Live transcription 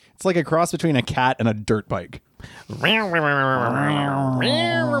It's like a cross between a cat and a dirt bike. No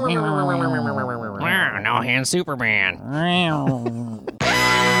hand Superman.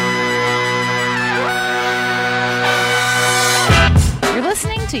 You're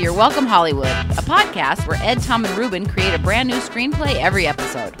listening to Your Welcome Hollywood, a podcast where Ed, Tom, and Ruben create a brand new screenplay every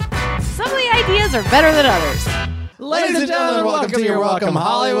episode. Some of the ideas are better than others. Ladies and gentlemen, welcome to Your Welcome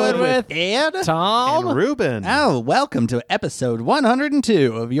Hollywood with Ed, Tom, And Ruben. Oh, welcome to episode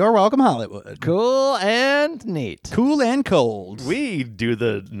 102 of Your Welcome Hollywood. cool and neat. Cool and cold. We do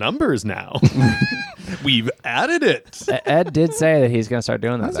the numbers now. We've added it. Ed did say that he's going to start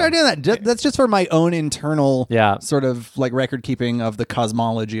doing that. I'm starting doing that. That's just for my own internal sort of like record keeping of the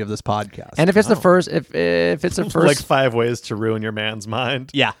cosmology of this podcast. And if it's the first, if it's the first, Like 5 ways to ruin your man's mind.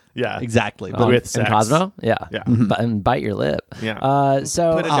 yeah. Yeah. Exactly. With in sex. Cosmo, yeah, Yeah. and bite your lip. Yeah.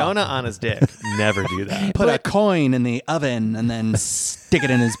 So Put a donut on his dick. Never do that. Put a coin in the oven and then stick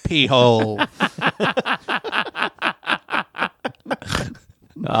it in his pee hole. oh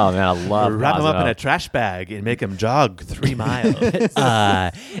man, I love Wrap him Cosmo. up in a trash bag and make him jog 3 miles.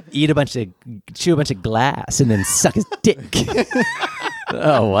 chew a bunch of glass and then suck his dick.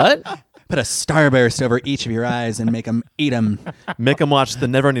 Oh, what? Put a starburst over each of your eyes and make them eat them. Make him watch the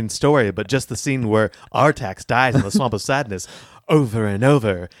never-ending story, but just the scene where Artax dies in the swamp of sadness over and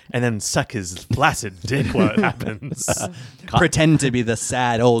over, and then suck his flaccid dick while it happens. Pretend to be the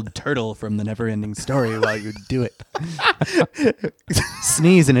sad old turtle from the never-ending story while you do it.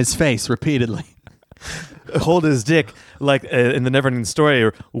 Sneeze in his face repeatedly. Hold his dick like in the never-ending story,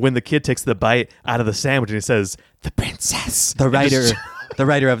 or when the kid takes the bite out of the sandwich and he says, "The princess." The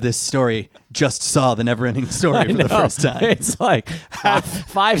writer of this story just saw the never-ending story for the first time. It's like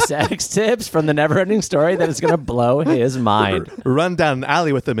 5 sex tips from the never-ending story that is going to blow his mind. Run down an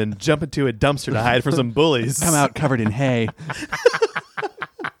alley with him and jump into a dumpster to hide from some bullies. Come out covered in hay.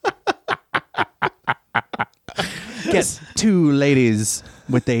 Get 2 ladies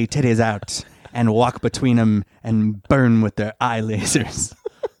with their titties out and walk between them and burn with their eye lasers.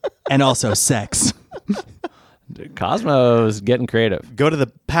 And also sex. Cosmo's getting creative. Go to the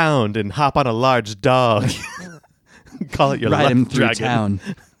pound and hop on a large dog. Call it your Ride luck him through dragon. town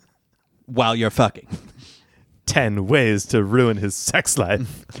while you're fucking. 10 ways to ruin his sex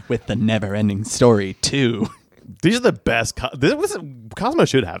life. With the never-ending story, too. These are the best. Cosmo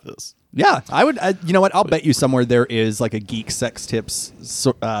should have this. Yeah, I would. You know what? I'll bet you somewhere there is like a geek sex tips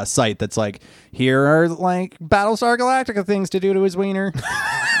site that's like, here are like Battlestar Galactica things to do to his wiener.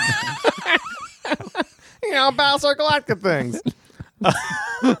 You know, Battlestar Galactica things.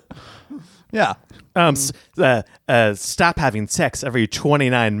 Yeah. Stop having sex every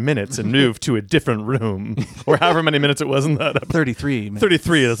 29 minutes and move to a different room. Or however many minutes it was in that episode. 33 minutes.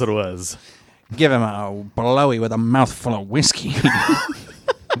 33, that's what it was. Give him a blowy with a mouthful of whiskey.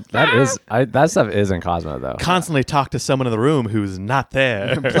 That stuff is in Cosmo though. Constantly talk to someone in the room who's not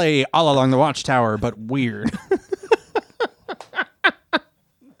there. Play All Along the Watchtower, but weird.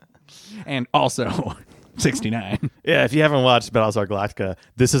 And also 69. Yeah, if you haven't watched Battlestar Galactica,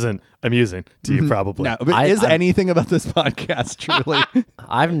 this isn't amusing to you probably. No, but is anything about this podcast truly?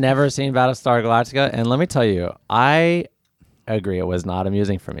 I've never seen Battlestar Galactica, and let me tell you, I agree it was not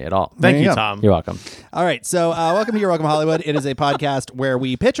amusing for me at all. Thank There you you, go. Tom. You're welcome. All right, so welcome to Your Welcome Hollywood. It is a podcast where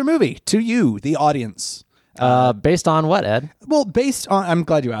we pitch a movie to you, the audience. Based on what, Ed? Well, based on... I'm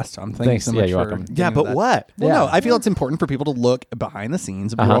glad you asked, Tom. Thanks so Yeah, much you're for welcome. getting Yeah, to but that. what? Well, Yeah. no, I feel it's important for people to look behind the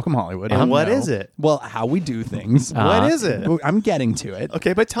scenes of Your Welcome Hollywood. And what know, is it? Well, how we do things. What is it? Well, I'm getting to it.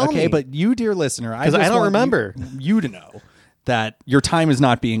 Okay, but tell me. Okay, but you, dear listener, I 'Cause I just don't want remember. you to know that your time is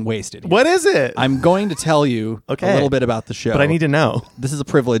not being wasted. What is it? I'm going to tell you a Okay. little bit about the show. But I need to know. This is a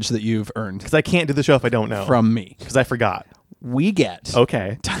privilege that you've earned Because I can't do the show if I don't know. from me. Because I forgot. We get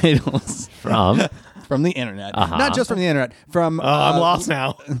Okay. titles From? from the internet, not just from the internet. From I'm lost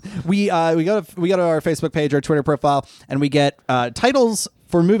now. we go to our Facebook page, our Twitter profile, and we get titles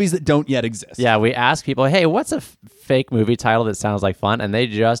for movies that don't yet exist. Yeah, we ask people, hey, what's a fake movie title that sounds like fun? And they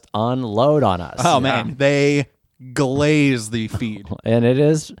just unload on us. Oh man, they glaze the feed. And it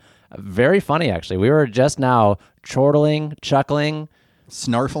is very funny, actually. We were just now chortling, chuckling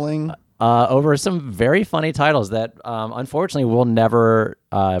Snarfling. over some very funny titles that unfortunately we'll never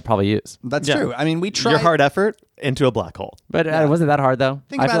probably use. That's Yeah. true. I mean, we try. Your hard effort into a black hole. But wasn't that hard though?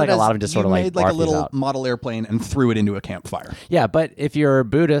 Think I about feel like it a lot as of them just sort you of like made like a barf these little out. model airplane and threw it into a campfire. Yeah, but if you're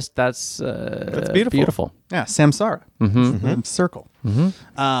Buddhist, that's beautiful. Yeah, samsara. Mm-hmm. Circle.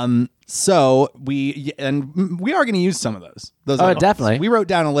 So we are going to use some of those. Those Oh, items. definitely. We wrote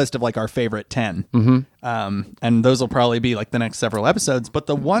down a list of like our favorite 10. And those will probably be like the next several episodes. But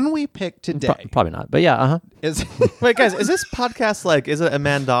the one we picked today Probably not. But yeah, is Wait, guys, is this podcast like, is it a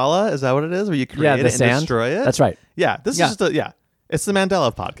mandala? Is that what it is? Where you create Yeah, it the and sand. destroy it? That's right. Yeah, this Yeah. is just it's the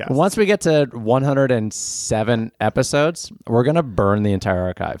Mandela podcast. Once we get to 107 episodes, we're going to burn the entire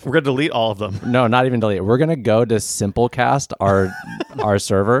archive. We're going to delete all of them. No, not even delete. We're going to go to Simplecast, our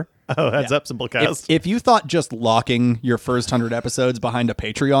server. Oh, heads up, Simplecast. if you thought just locking your first 100 episodes behind a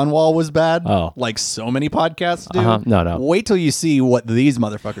Patreon wall was bad, Oh. like so many podcasts do, No. wait till you see what these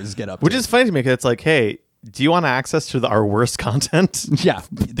motherfuckers get up Which to. is funny to me because it's like, hey, do you want access to our worst content? Yeah,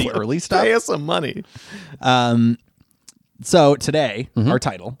 the early stuff. Pay us some money. So today, our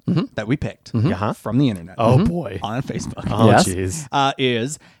title that we picked Uh-huh. from the internet Oh, boy. on Facebook Oh, Yes. jeez.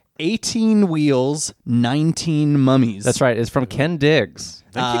 is 18 Wheels, 19 Mummies. That's right. It's from Ken Diggs.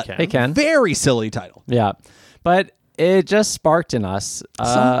 Thank you, Ken. Hey, Ken. Very silly title. Yeah. But it just sparked in us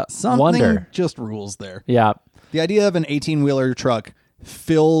Something wonder. just rules there. Yeah. The idea of an 18-wheeler truck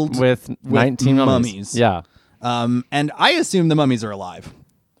filled With 19 mummies. mummies. Yeah. And I assume the mummies are alive.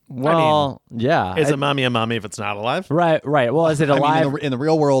 Well, yeah. Is a mummy if it's not alive? Right. Well, is it I mean, alive? in the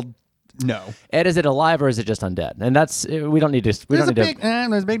real world, no. Ed, is it alive or is it just undead? And that's we don't need to. There's a big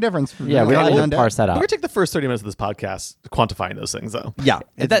difference. Yeah, we don't need to Undead. parse that We're out. going to take the first 30 minutes of this podcast quantifying those things, though. Yeah,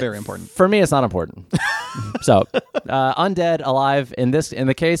 it's That- very important. For me, it's not important. So, undead, alive. In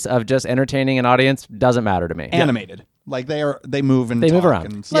the case of just entertaining an audience, doesn't matter to me. Animated, like they move and They move talk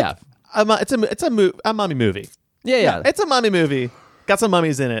around. And Yeah. It's a mummy movie. Yeah. It's a mummy movie. Got some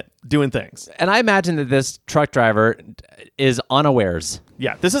mummies in it doing things. And I imagine that this truck driver is unawares.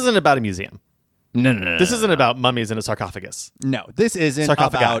 Yeah, this isn't about a museum. No. This isn't about mummies in a sarcophagus. No, this isn't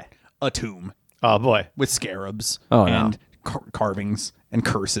Sarcophagi. about a tomb Oh, boy. with scarabs Oh, no. and carvings and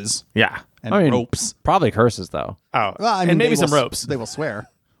curses Yeah. and I mean, ropes. Probably curses though. Oh, Well, I mean, and maybe they will some ropes. They will swear.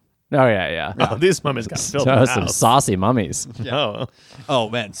 Oh yeah. Oh, these mummies got filled in So the some house. saucy mummies. Oh. Oh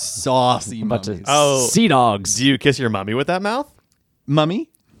man, saucy Bunch mummies. of Oh. sea dogs. Do you kiss your mummy with that mouth? Mummy,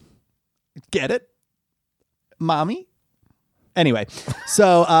 get it, mommy. Anyway,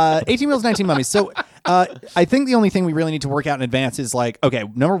 so 18 Wheels, 19 Mummies. So I think the only thing we really need to work out in advance is like, okay,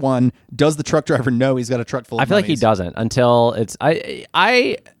 number one, does the truck driver know he's got a truck full of I feel like he mummies? doesn't until it's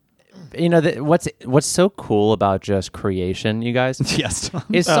I you know what's so cool about just creation, you guys, Yes. Tom.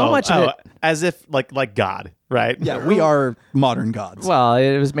 is so much of it. As if like God, right? Yeah, we are modern gods. Well,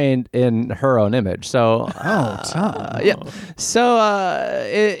 it was made in her own image, so Tom. yeah. So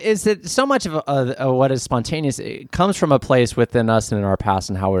is it so much of what is spontaneous? It comes from a place within us and in our past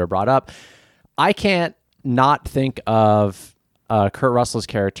and how we were brought up. I can't not think of Kurt Russell's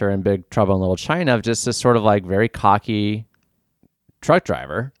character in Big Trouble in Little China of just this sort of like very cocky truck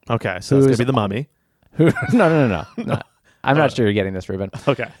driver. Okay, so it's going to be the mummy. Who? No. I'm not sure you're getting this, Ruben.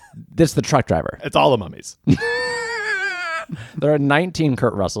 Okay. This is the truck driver. It's all the mummies. There are 19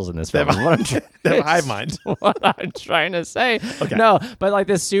 Kurt Russells in this film. They have What I'm trying- They have a hive mind. what I'm trying to say. Okay. No, but like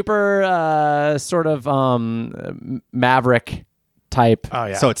this super sort of maverick type. Oh,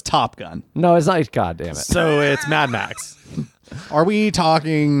 yeah. So it's Top Gun. No, it's not. God damn it. So it's Mad Max. Are we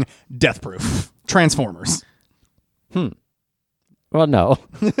talking Death Proof? Transformers? Well, no.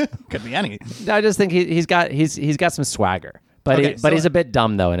 Could be any. I just think he's got some swagger, but Okay, but so- he's a bit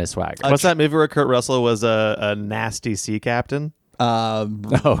dumb though in his swagger. What's that movie where Kurt Russell was a nasty sea captain?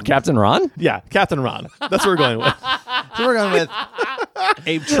 Oh, Captain Ron? Yeah, Captain Ron. That's what we're going with. So we're going with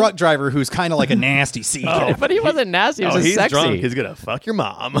a truck driver who's kind of like a nasty sea cat. But he wasn't nasty. He was Oh, just he's sexy. drunk. He's gonna fuck your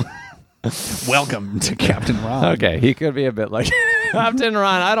mom. Welcome to Captain Ron. Okay, he could be a bit like Captain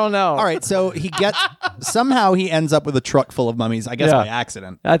Ron. I don't know. All right, so somehow he ends up with a truck full of mummies, I guess Yeah. by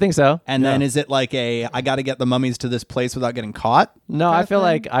accident. I think so. And then is it like I got to get the mummies to this place without getting caught? No, I feel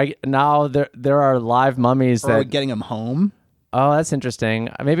like now there are live mummies Or that. getting them home? Oh, that's interesting.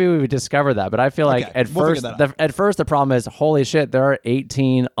 Maybe we would discover that, but I feel like Okay, at we'll first, figure that out. at first the problem is, holy shit, there are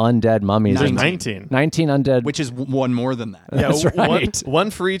 18 undead mummies. There's 19. 19. 19 undead. Which is one more than that. Yeah, That's right.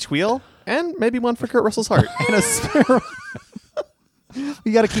 one for each wheel, and maybe one for Kurt Russell's heart. And a spare.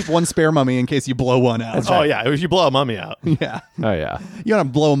 You got to keep one spare mummy in case you blow one out. Oh yeah, if you blow a mummy out. Yeah. Oh yeah. You want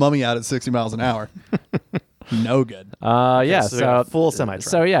to blow a mummy out at 60 miles an hour. No good. Yeah. so we got a full semi-truck.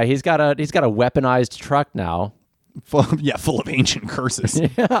 So yeah, he's got a weaponized truck now. full of ancient curses.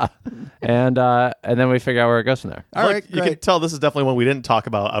 Yeah, and then we figure out where it goes from there. All right, you can tell this is definitely one we didn't talk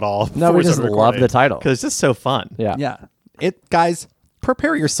about at all. No, we just love the title. because it's just so fun. Yeah, Yeah. Guys,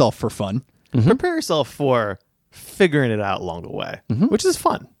 prepare yourself for fun. Prepare yourself for figuring it out along the way, which is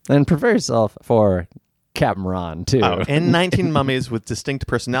fun. and prepare yourself for Captain Ron too. Oh, and 19 mummies with distinct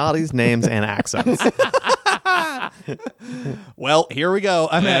personalities, names, and accents. Well, here we go.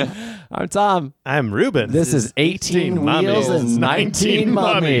 I'm in. I'm Tom. I'm Ruben. This is 18 wheels and 19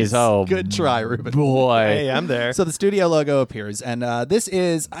 mummies. Oh, Good try, Ruben. boy. Hey, I'm there. So the studio logo appears, and this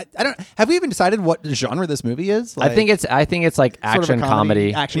is I don't have we even decided what genre this movie is? I think it's like sort of a action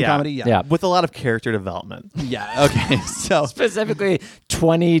comedy. Action Yeah. comedy, yeah. Yeah. With a lot of character development. Yeah, okay. So Specifically,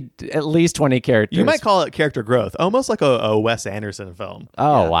 at least 20 characters. You might call it character growth, almost like a Wes Anderson film.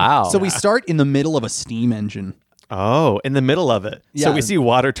 Oh, wow. we start in the middle of a steam engine. Oh, in the middle of it. Yeah. So we see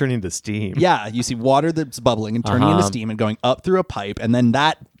water turning to steam. Yeah, you see water that's bubbling and turning into steam and going up through a pipe, and then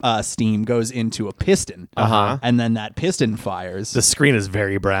that steam goes into a piston, and then that piston fires. The screen is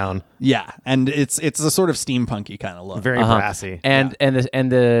very brown, Yeah, and it's a sort of steampunky kind of look. very brassy. And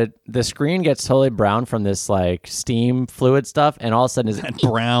the screen gets totally brown from this like steam fluid stuff, and all of a sudden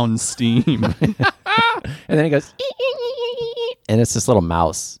Brown steam. and then it goes and it's this little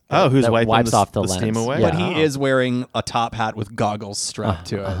mouse. Oh, who's that wiping wipes the- off the the lens. steam away? Yeah. But he is wearing a top hat with goggles strapped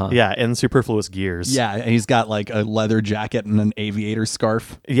to it. Yeah, and superfluous gears. Yeah, and he's got like a leather jacket and an aviator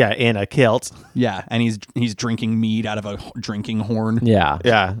scarf. Yeah, and a kilt. Yeah, and he's drinking mead out of a drinking horn. Yeah.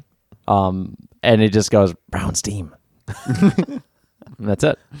 Yeah. And it just goes brown steam. And that's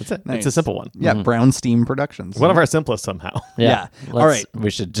it. That's it. Nice. It's a simple one. Yeah, Brown Steam Productions. One of our simplest somehow. Yeah. All right. We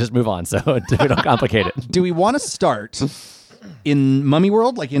should just move on so we don't complicate it. Do we want to start in Mummy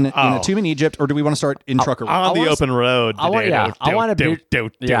World, like in a Oh. tomb in Egypt, or do we want to start in Trucker World? On the wanna- open road. I want to do I want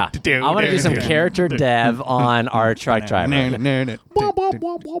to do some character dev on our truck driver. And And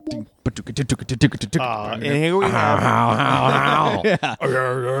here we have.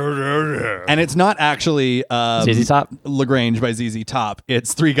 and it's not actually ZZ Top? Lagrange by ZZ Top.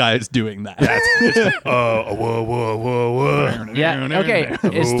 It's three guys doing that. Whoa. Yeah. Okay.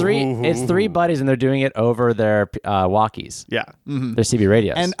 It's three buddies, and they're doing it over their walkies. Yeah. Their CB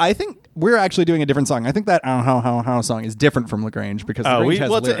radios. And I think we're actually doing a different song. I think that how song is different from Lagrange because Oh, Lagrange has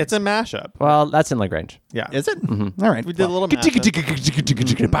lyrics. it's a mashup. well, that's in Lagrange. Yeah. Is it? All right. We did a little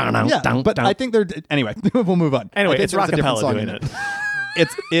mashup. Yeah, but I think they're anyway. We'll move on. Anyway, I think it's there's a different Rockapella song doing in it.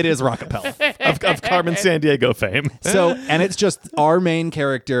 It is Rockapella. of Carmen Sandiego fame. So, and it's just our main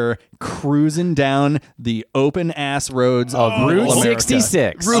character cruising down the open ass roads of Route rural America.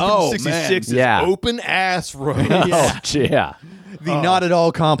 66. Route Oh, 66 is Yeah. open ass road. Oh, yeah. The not at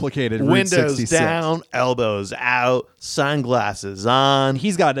all complicated Route Windows 66. down, elbows out, sunglasses on.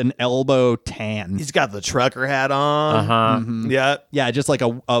 He's got an elbow tan. He's got the trucker hat on. Yeah. Yeah, just like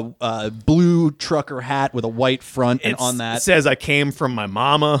a blue trucker hat with a white front, and on that It says I came from my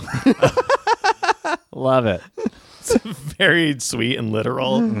mama. Love it. It's very sweet and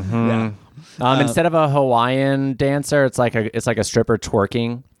literal. yeah, Instead of a Hawaiian dancer, it's like a stripper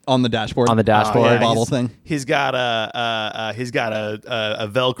twerking. on the dashboard. On the dashboard. The Yeah, bottle he's- thing. He's got a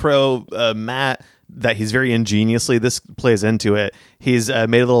Velcro mat that he's very ingeniously. This plays into it. He's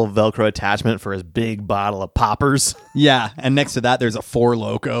made a little Velcro attachment for his big bottle of poppers. Yeah, and next to that, there's a Four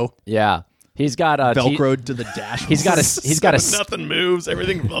Loko Yeah. He's got a velcroed to the dashboard. He's got a Nothing moves.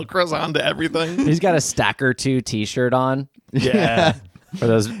 Everything Velcros onto everything. he's got a Stacker 2 t-shirt on Yeah. for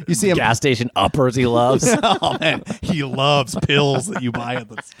those see him- gas station uppers he loves. Oh man, he loves pills that you buy at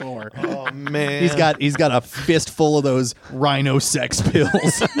the store. Oh man. He's got a fistful of those rhino sex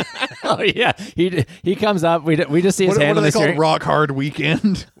pills. Oh yeah. He comes up, we just see his what hand are on they the called? steering. Rock Hard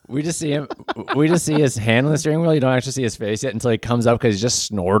Weekend. We just see his hand on the steering wheel. You don't actually see his face yet until he comes up because he just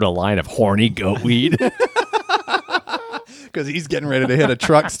snored a line of horny goat weed. Because he's getting ready to hit a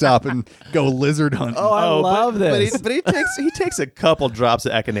truck stop and go lizard hunting. I love this. But he takes a couple drops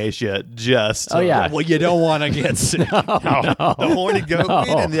of echinacea just. Oh, yeah. Well, you don't want to get sick. The horny goat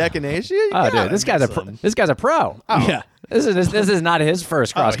weed and the echinacea. You Oh, gotta dude, this guy's a pro. Yeah. This is not his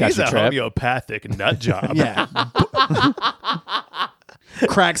first cross he's country a trip. homeopathic nut job. Yeah.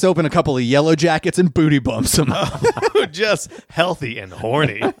 Cracks open a couple of yellow jackets and booty bumps them. Just healthy and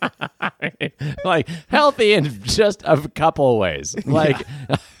horny. Like healthy in just a couple of ways. Like,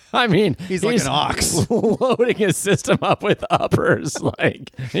 I mean, He's like an ox. loading his system up with uppers.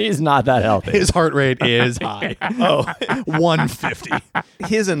 Like, he's not that healthy. His heart rate is high. 150.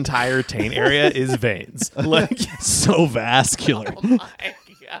 His entire taint area is veins. Like So vascular.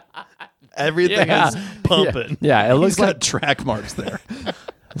 everything Yeah. is pumping. Yeah, it He's looks got like track marks there.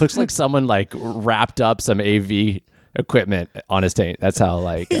 Looks like someone like wrapped up some AV equipment on his taint. That's how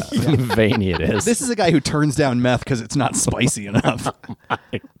like veiny it is. This is a guy who turns down meth because it's not spicy enough.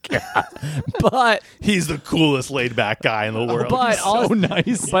 But He's the coolest laid back guy in the world. but He's all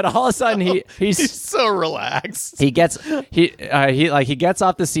nice. but all of a sudden he's so relaxed. he gets off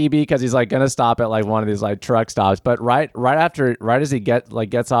the CB because he's like gonna stop at like one of these like truck stops. But right as he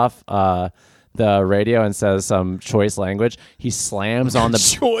gets off the radio and says some choice language, he slams on the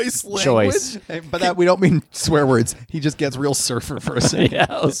Choice language. choice. Hey, by that we don't mean swear words. He just gets real surfer for a second. Yeah,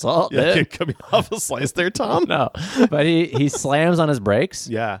 assault. Yeah, dude. coming off a slice there, Tom. No, but he slams on his brakes.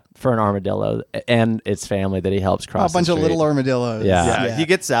 Yeah. For an armadillo and its family that he helps cross. A bunch the of street. little armadillos. Yeah. Yeah, he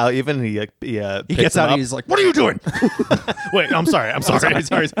gets out. Even he He picks gets him out up. and he's like, "What are you doing?" Wait, I'm sorry.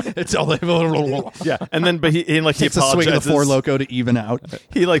 sorry. It's all Yeah, and then but he takes a swing of the apologizes. Four Loko to even out.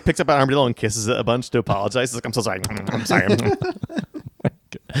 He like picks up an armadillo and kisses it a bunch to apologize. He's like, I'm so sorry. I'm sorry.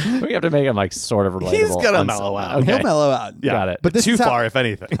 We have to make him like sort of relatable. He's gonna on mellow some- out. Okay. He'll mellow out. Yeah, Got it. But this too is how- far, if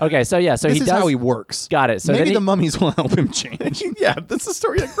anything. Okay, so yeah, so This he is does. how he works. Got it. So Maybe then the mummies will help him change. Yeah, that's the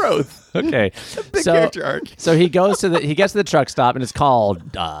story of growth. okay. Big so, character arc. So he gets to the truck stop and it's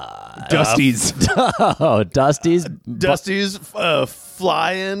called Dusty's. Dusty's. Dusty's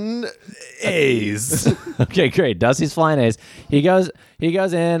flying A's, Okay, great. Dusty's flying A's. He goes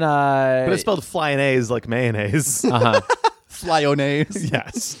in. but it's spelled flying A's like mayonnaise. Flyonnaise.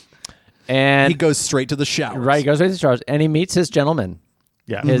 Yes. and He goes straight to the shower. right. He goes right to the showers and he meets his gentleman.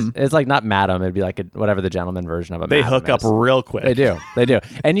 Yeah. It's like not madam. It'd be like whatever the gentleman version of a. They madam hook up is. real quick. They do,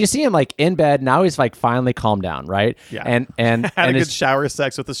 and you see him like in bed now. He's like finally calmed down, right? Yeah. and Had and a good his, shower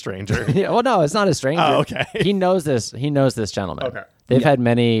sex with a stranger. yeah, well, no, it's not a stranger. Oh, okay. He knows this. He knows this gentleman. Okay. They've had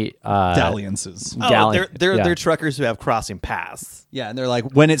many Dalliances. gallant- yeah. they're truckers who have crossing paths. Yeah, and they're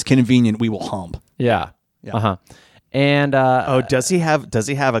like, when it's convenient, we will hump. Yeah. Yeah. Uh-huh. And Does he have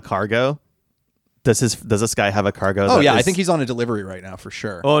a cargo? Does this guy have a cargo? Oh that yeah, I is- think he's on a delivery right now for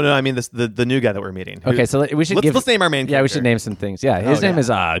sure. Oh no, I mean the new guy that we're meeting. okay, so we should let's name our main Yeah, we character. should name some things. Yeah, his Oh, name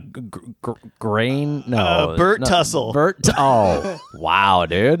yeah. is Grain. No, Bert no, Tussle. Bert. Oh, wow,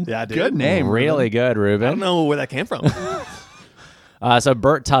 dude. Yeah, dude. Good name. Really good, I Ruben. don't know where that came from. So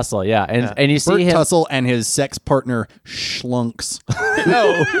Bert Tussle, yeah, and you see Bert him. Tussle and his sex partner Schlunks.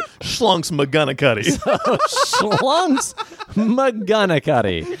 No, Schlunks McGonagall. Schlunks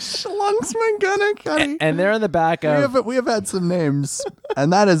McGonagall. Schlunks McGonagall. And they're in the back of We have had some names,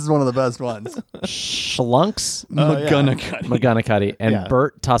 and that is one of the best ones. Schlunks McGonagall. McGonagall and Yeah.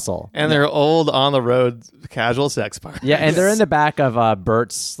 Bert Tussle. And they're old on the road casual sex partners. Yeah, and they're in the back of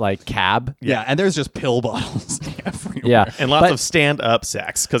Bert's like cab. Yeah, and there's just pill bottles everywhere. Yeah, And lots but, of stand-up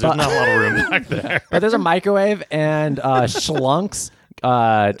sex because there's not a lot of room back there. But there's a microwave and Schlunks.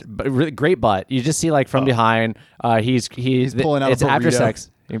 Really great butt. You just see like from behind. He's pulling out a It's after burrito. sex.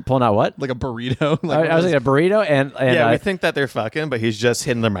 You're pulling out what? Like a burrito. I was like a burrito and Yeah, we think that they're fucking, but he's just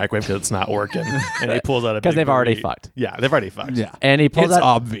hitting the microwave because it's not working, and he pulls out a 'Cause big they've already burrito. fucked. Yeah, they've already fucked. yeah. and he pulls It's out.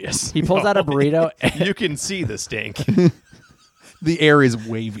 obvious. He pulls out a burrito. You can see the stink. The air is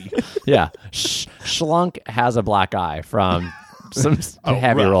wavy. Yeah, Schlunk has a black eye from some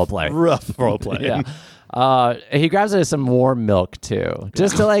heavy role play. Rough role play. Yeah. He grabs some warm milk too,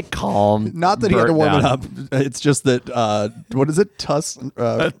 just to like calm. Not that he had Bert to warm it down. up. It's just that what is it?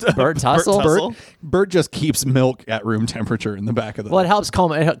 Bert Tussle. Tussle? Bert just keeps milk at room temperature in the back of the. Well, it helps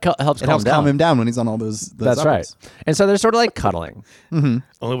calm. It helps it calm helps down. calm him down when he's on all those. That's uppers. right. And so they're sort of like cuddling.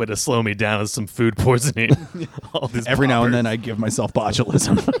 Only way to slow me down is some food poisoning. All these Every now and poppers. then, I give myself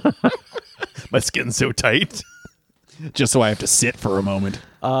botulism, My skin's so tight. just so I have to sit for a moment.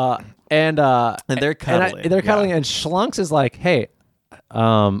 And they're cuddling. they're cuddling, and Schlunks is like, "Hey,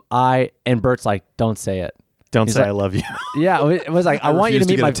 and Bert's like, don't say it." Don't He's say like- I love you. Yeah, it was like, I want you to refuse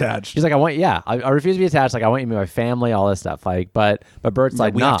to meet get my attached. He's like, I refuse to be attached. Like, I want you to meet my family, all this stuff. Like, but Bert's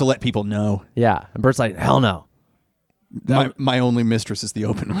like, we nah. have to let people know. Yeah, and Bert's like, hell no. My only mistress is the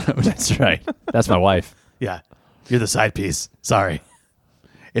open road. That's right. That's my wife. Yeah, you're the side piece. Sorry.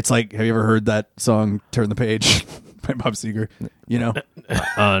 It's like, have you ever heard that song "Turn the Page" by Bob Seger? You know,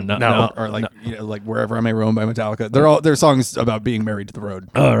 No. or like you know, like "Wherever I May Roam" by Metallica. They're songs about being married to the road.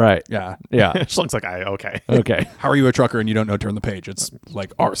 Oh, right. Yeah. Yeah. Schlunks like okay. Okay. How are you a trucker and you don't know "Turn the Page"? It's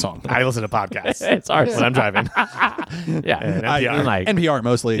like our song. I listen to podcasts. It's ours. when I'm driving. Yeah. NPR. Like, NPR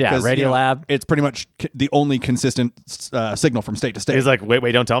mostly. Yeah, 'cause, Radio Lab. It's pretty much the only consistent signal from state to state. He's like,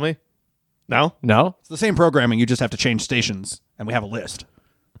 wait, don't tell me. No. no? It's the same programming. You just have to change stations, and we have a list.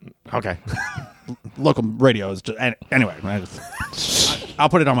 Okay. Local radio is just anyway. I'll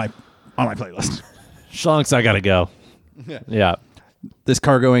put it on my playlist. Schlunks, I gotta go. Yeah. This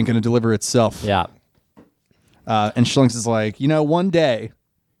cargo ain't going to deliver itself. Yeah. And Schlunks is like, one day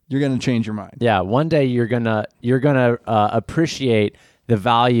You're gonna change your mind. Yeah, one day you're gonna appreciate the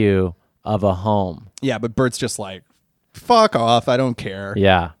value of a home. Yeah, but Bert's just like, fuck off. I don't care.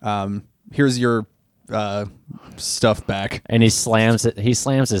 Yeah, Here's your stuff back. and he slams it. He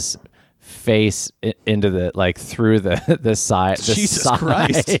slams his face into the through the side. The Jesus side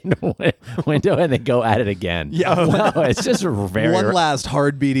Christ. window, and they go at it again. Yeah. no, it's just very One last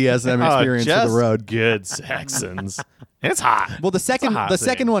hard BDSM experience for just the road. good Saxons. It's hot. Well, the second hot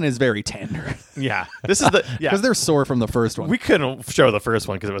second scene. one is very tender Yeah, this is the because they're sore from the first one. We couldn't show the first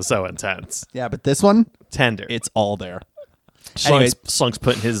one because it was so intense. Yeah, but this one, Tender. it's all there. Slunk's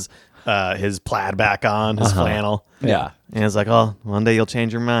putting his plaid back on, his flannel. Yeah. And it's like, oh, one day you'll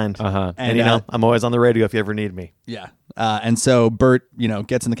change your mind. Uh-huh. And you know, I'm always on the radio if you ever need me. Yeah. And so Bert,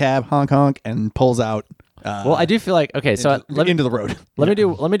 gets in the cab, honk, and pulls out. Well, I do feel like so into the road. let me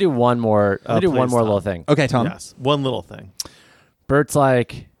do one more. Let me do one please, more Tom. little thing. Okay, Tom. Yes, one little thing. Bert's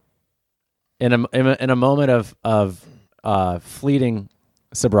like in a moment of fleeting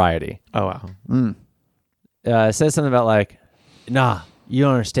sobriety. Oh wow. Says something about like, nah, you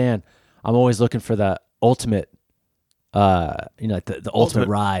don't understand. I'm always looking for the ultimate, like the ultimate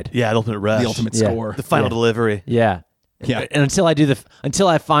ride. Yeah, the ultimate rush. The ultimate Yeah. score. The final delivery. Yeah. Yeah. And until I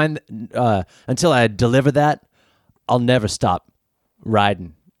deliver that, I'll never stop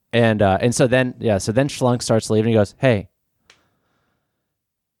riding. And so then Schlunk starts leaving. He goes, hey,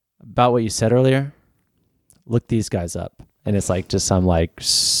 about what you said earlier, look these guys up. And it's like just some like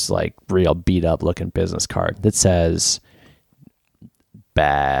real beat up looking business card that says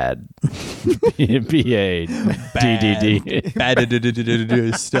bad BADDD.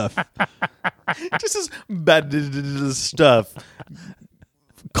 Bad stuff. Just as bad stuff.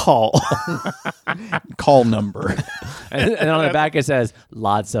 Call. Call number. and on the back it says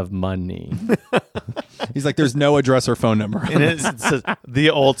lots of money. He's like, there's no address or phone number. And it says the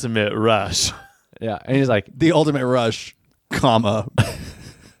ultimate rush. Yeah. And he's like, The ultimate rush, comma,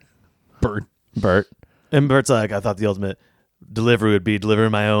 Bert. Bert. And Bert's like, I thought the ultimate delivery would be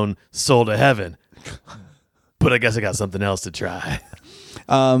delivering my own soul to heaven. But I guess I got something else to try.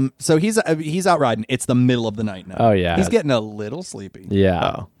 So he's out riding. It's the middle of the night now. Oh, yeah. He's getting a little sleepy.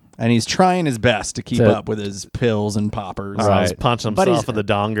 Yeah. And he's trying his best to keep So- up with his pills and poppers. All So right. he's punching But himself he's- with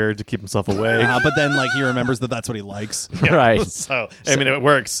a donger to keep himself awake. But then he remembers that that's what he likes. Right. So, I mean, it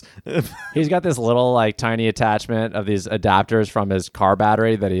works. He's got this little like tiny attachment of these adapters from his car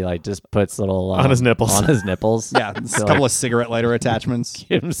battery that he like just puts little On his nipples. On his nipples. Yeah, a So, couple of cigarette lighter attachments.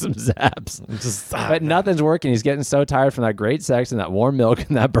 give him some zaps. Just, But nothing's working. He's getting so tired from that great sex and that warm milk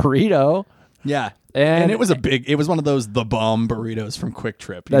and that burrito. Yeah. And it was one of those the bomb burritos from Quick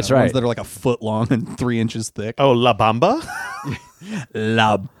Trip. That's the ones right. that are like a foot long and 3 inches thick. oh, La Bamba?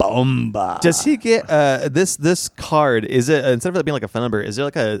 La Bomba. Does he get this card? Is it instead of it being like a phone number? Is there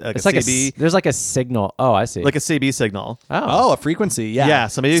like a it's like CB, there's like a signal. Oh, I see. like a CB signal? Oh, a frequency. Yeah. Yeah,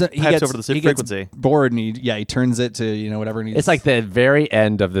 so maybe he he pipes over the he gets frequency. bored and he turns it to whatever needs. it's like the very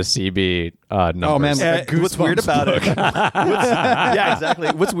end of the CB numbers. Oh, man. Like a What's weird Goosebumps about it? Yeah, exactly.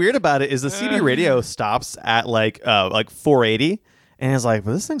 What's weird about it is the CB radio stops at like 480, and it's like,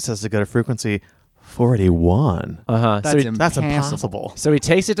 well, this thing says to go to frequency 481. Uh-huh. That's That's impassable. impossible. So he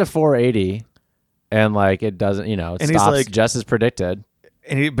takes it to 480 and like it doesn't, it And he's stops like- just as predicted.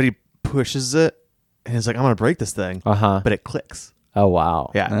 But he pushes it, and he's like, I'm gonna break this thing. Uh-huh. But it clicks. Oh,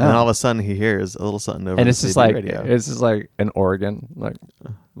 wow. Yeah, and then all of a sudden he hears a little something over And the it's just CB like radio. it's just like an organ, like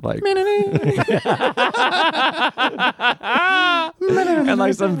and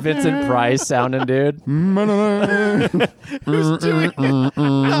like some Vincent Price sounding dude. Who's doing it?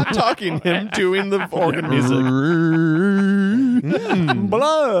 Not talking, him doing the organ music.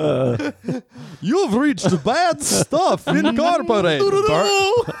 You've reached Bad Stuff Incorporated.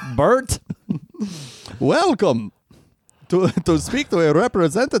 Bert. Welcome. To speak to a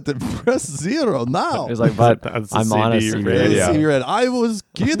representative, press 0 now. He's like, but That's the I'm on a CB CB radio. radio. I was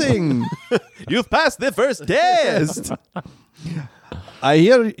kidding. You've passed the first test. I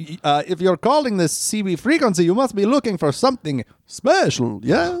hear if you're calling this CB frequency, you must be looking for something special,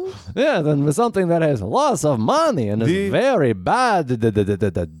 yeah? Yeah, then with something that has lots of money and The- is very bad.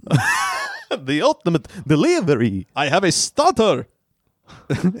 The ultimate delivery. I have a stutter.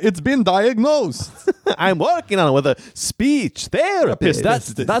 It's been diagnosed. I'm working on it with a speech therapist.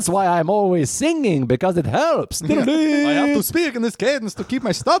 That's why I'm always singing, because it helps. I have to speak in this cadence to keep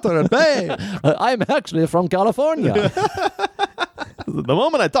my stutter at bay. I'm actually from California. The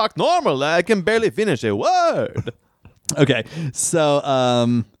moment I talk normal, I can barely finish a word. Okay, so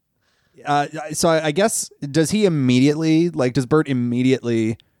I guess does Bert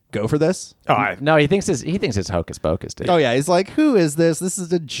immediately go for this? No, he thinks it's hocus pocus, dude. Oh yeah, he's like, who is this? This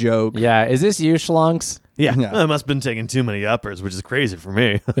is a joke. Yeah, is this you, Schlunks? Yeah. Yeah. I must have been taking too many uppers, which is crazy for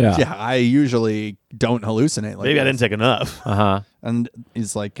me. Yeah, I usually don't hallucinate. Like Maybe I this. didn't take enough. And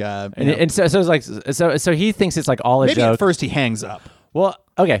he's like, And so it's like so he thinks it's like all a maybe joke. at first he hangs up. Well,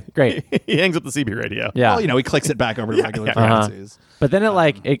 okay, great. He hangs up the CB radio. Yeah. Well, he clicks it back over to regular Uh-huh. frequencies. But then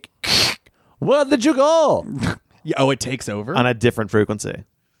it where did you go? Yeah, oh, it takes over. On a different frequency.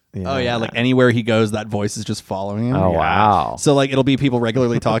 Oh yeah, like anywhere he goes, that voice is just following him. Oh wow. So like it'll be people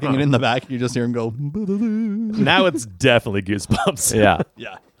regularly talking, and in the back you just hear him go. Now it's definitely Goosebumps. Yeah.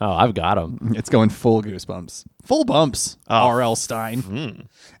 Yeah, Oh, I've got him. it's going full Goosebumps, full bumps. R.L. Stein.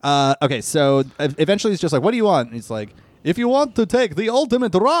 Okay, so eventually he's just like, "What do you want?" And he's like, "If you want to take the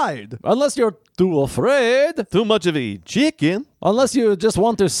ultimate ride." Unless you're too afraid. Too much of a chicken. Unless you just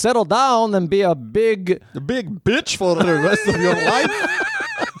want to settle down and be a big, The big bitch for the rest of your life.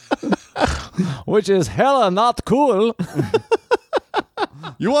 which is hella not cool.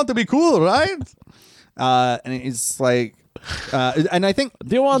 You want to be cool, right? And he's like, and I think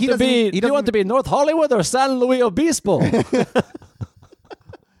Do you want he to doesn't- be? he Do you want to doesn't- be North Hollywood or San Luis Obispo?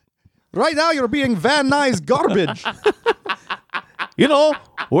 Right now you're being Van Nuys garbage. You know,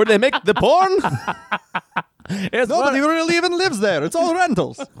 where they make the porn? It's Nobody really even lives there. It's all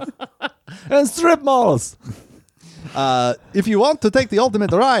rentals. and strip malls. If you want to take the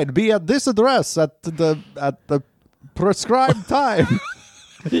ultimate ride, be at this address at the prescribed time.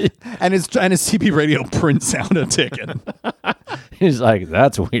 and his CB radio prints out a ticket. He's like,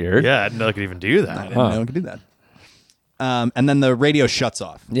 that's weird. Yeah, I didn't know I could even do I that. didn't know he could do that. And then the radio shuts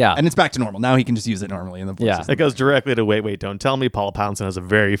off. Yeah. And it's back to normal. Now he can just use it normally in the voice Yeah. system. It goes directly to Wait, Don't Tell Me. Paula Poundstone has a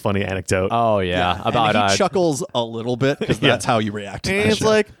very funny anecdote. Oh yeah, about and he chuckles a little bit because that's how you react to and that it's shit.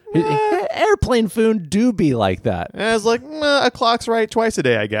 like, airplane phone do be like that. and it's like, a clock's right twice a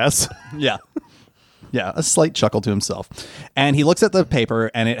day, I guess. Yeah. Yeah, a slight chuckle to himself. And he looks at the paper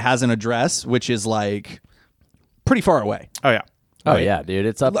and it has an address which is like pretty far away. Oh, yeah. Oh yeah, dude,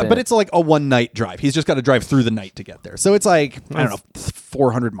 it's up. But it's like a one night drive. He's just got to drive through the night to get there. So it's like, I don't know,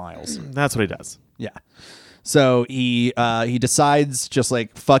 400 miles. That's what he does. Yeah. So he decides just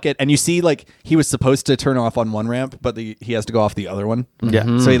like fuck it, and you see like he was supposed to turn off on one ramp, but he has to go off the other one. Yeah.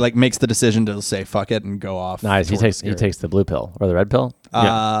 So he like makes the decision to say fuck it and go off. nice. He towards takes the blue pill or the red pill.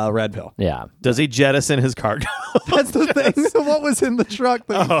 red pill. Yeah, Does he jettison his cargo? That's the thing. What was in the truck?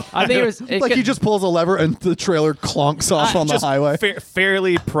 That I think it was like he just pulls a lever and the trailer clonks off on the Just highway.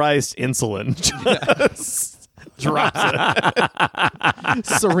 fairly priced insulin. Just drops it.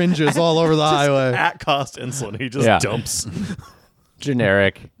 Syringes all over the highway. At cost insulin. He just Yeah. dumps.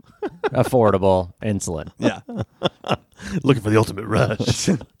 generic, affordable insulin. Yeah. Looking for the ultimate rush.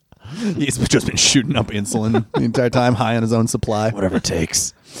 He's just been shooting up insulin the entire time, high on his own supply. Whatever it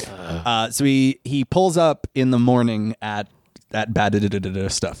takes. So he pulls up in the morning at bad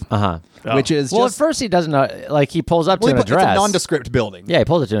stuff, which is Well, just at first he doesn't know. Like he pulls up to an it's a address. nondescript building. Yeah, he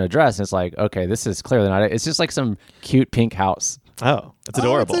pulls it to an address, and it's like, okay, this is clearly not. It's just like some cute pink house, Oh, it's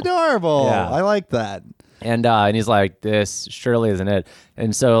adorable. Oh, it's adorable. Yeah. I like that. and he's like, this surely isn't it.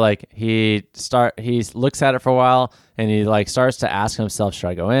 And so like he looks at it for a while, and he like starts to ask himself, should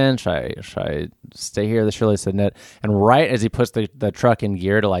I go in? Should I stay here? This surely isn't it. And right as he puts the truck in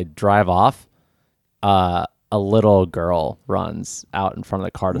gear to like drive off, a little girl runs out in front of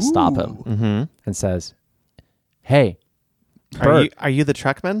the car to stop him and says, "Hey, Bert, Are you the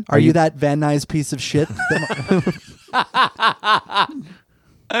truckman? Are you that Van Nuys piece of shit?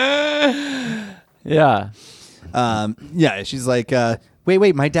 yeah, Yeah. She's like,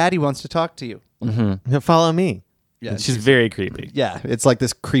 wait, my daddy wants to talk to you. Follow me. Yeah, She's very creepy. Yeah, it's like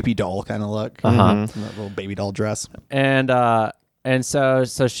this creepy doll kind of look. That little baby doll dress. and so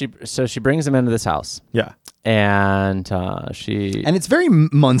she brings him into this house, Yeah. and she And it's very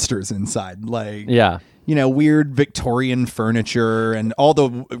Munsters inside. Like, yeah. you know, weird Victorian furniture, and all the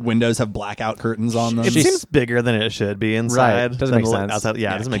windows have blackout curtains on them. It seems bigger than it should be inside. Right. Doesn't than make the sense. Outside.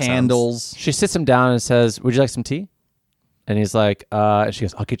 Yeah, it doesn't make candles. She sits him down and says, "Would you like some tea?" And he's like, she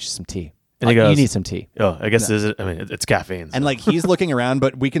goes, "I'll get you some tea." And he "You goes- need some tea." sense. Oh, I guess it's caffeine. so- And like he's looking around,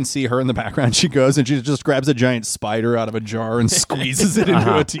 but we can see her in the background. She goes and she just grabs a giant spider out of a jar and squeezes it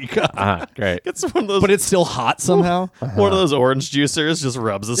into a teacup. Great. it's one of those. But it's still hot somehow. one of those orange juicers just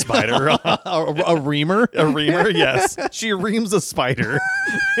rubs a spider on a reamer. a reamer. Yes, she reams a spider.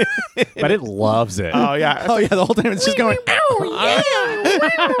 But it loves it. Oh yeah. Oh yeah, the whole time it's just going.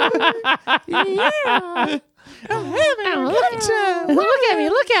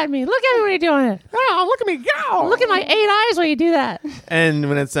 Look at me when you're doing it. Oh, look at me go! Look at my 8 eyes when you do that. And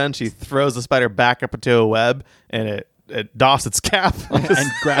when it's done, she throws the spider back up into a web, and it doffs its cap.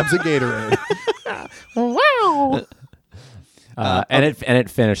 and grabs a Gatorade. Wow. And it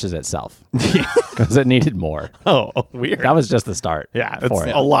finishes itself because it needed more. Oh, weird. That was just the start. Yeah, it's for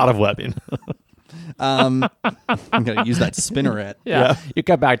it. a lot of webbing. I'm gonna use that spinneret. Yeah. You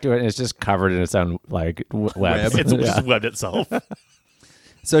come back to it and it's just covered in its own like webs. It's Yeah. just webbed itself.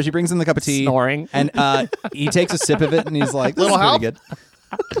 So she brings him the cup of tea, Snoring. and he takes a sip of it, and he's like, "This Little is help? pretty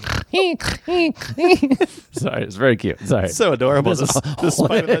good." Sorry, it's very cute. Sorry. So adorable. This This is all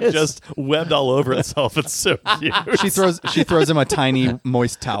spider it that is. just webbed all over itself. It's so cute. She throws him a tiny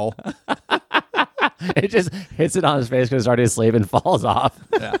moist towel. It just hits it on his face because it's already asleep and falls off.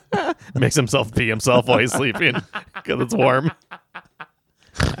 Makes himself pee himself while he's sleeping because it's warm.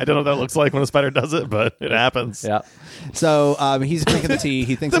 I don't know what that looks like when a spider does it, but it happens. Yeah. So he's drinking the tea.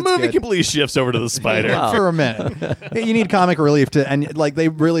 He thinks The it's movie good. completely shifts over to the spider. Wow. For a minute, you need comic relief and like they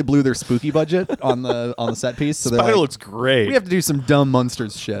really blew their spooky budget on the set piece. So they're Spider like, looks great. we have to do some dumb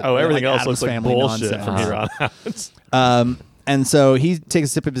Monsters shit. Oh, everything Like else Addams looks like Family bullshit nonsense. from here on out. And so he takes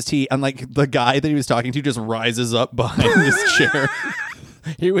a sip of his tea, and like the guy that he was talking to just rises up behind his chair.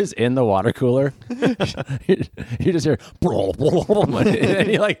 He was in the water cooler. You just hear, and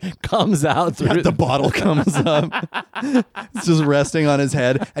he like comes out through The bottle comes up. It's just resting on his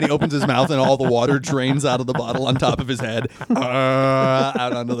head, and he opens his mouth, and all the water drains out of the bottle on top of his head,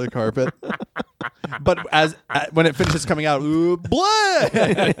 out onto the carpet. But when it finishes coming out, ooh, blood!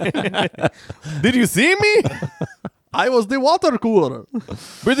 Did you see me? I was the water cooler.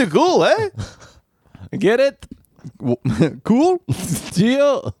 Pretty cool, eh? Get it? Cool.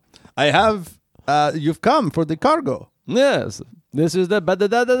 Deal? I have. You've come for the cargo. Yes. This is the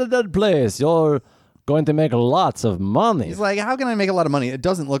place. You're going to make lots of money. He's like, how can I make a lot of money? It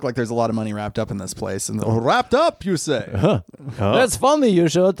doesn't look like there's a lot of money wrapped up in this place. And wrapped up, you say? That's funny. You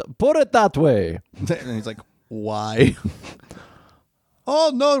should put it that way. And he's like, why?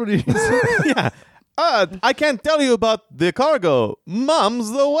 Oh no, Yeah. I can't tell you about the cargo.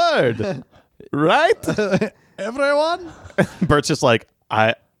 Mom's the word. Right? everyone. Bert's just like,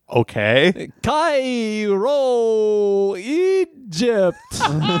 okay. Cairo, Egypt.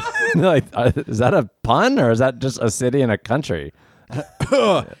 Like, is that a pun or is that just a city and a country?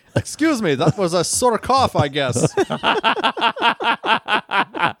 Excuse me, that was a sore cough, I guess.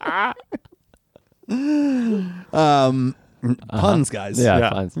 Puns, guys. Yeah, Yeah.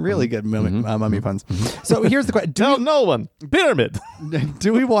 puns. Really good mummy puns. So here's the question: Tell no one. Pyramid.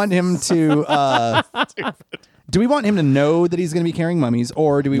 do we want him to? Do we want him to know that he's going to be carrying mummies,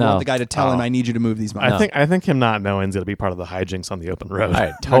 or do we No. want the guy to tell him, Oh. "I need you to move these mummies"? I think him not knowing is going to be part of the hijinks on the open road.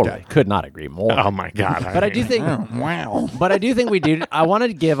 I totally Okay. could not agree more. Oh my god. But I do think, Wow. but I do think we do. I want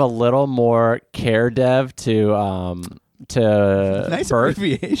to give a little more care dev to Nice Bert.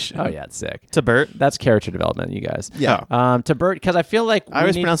 abbreviation. Oh yeah, it's sick. to Bert. That's character development, you guys. Yeah. To Bert, because I feel like I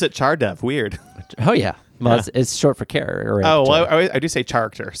always need- pronounce it Chardev. Weird. Oh yeah, well, Yeah. it's short for care. Or Oh, well, I do say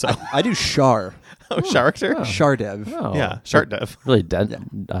character. So I do Shar. character. Shardev. Oh. Yeah, Chardev. Really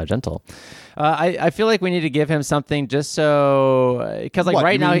gentle. I feel like we need to give him something just so because like What,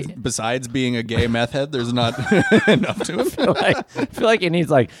 right you now. mean besides being a gay meth head, there's not enough to him. I feel like it needs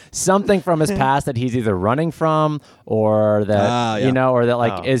like something from his past that he's either running from or that yeah. you know, or that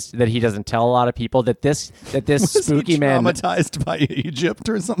like Oh. is that he doesn't tell a lot of people that this spooky man. traumatized by Egypt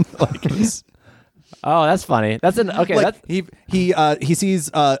or something like this. Oh, that's funny. That's an okay. Like That's he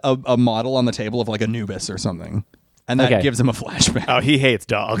sees a model on the table of like Anubis or something, and that Okay. gives him a flashback. Oh, he hates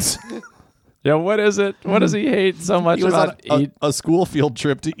dogs. yeah. What is it? What does he hate so much He was about? on a school field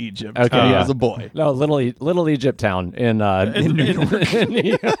trip to Egypt. Okay, when he yeah. was a boy. No, little Egypt town in New York.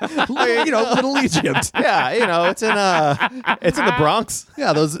 Little Egypt. Yeah, it's in the Bronx.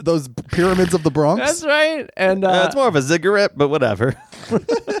 Yeah, those pyramids of the Bronx. That's right. And It's more of a ziggurat, but whatever.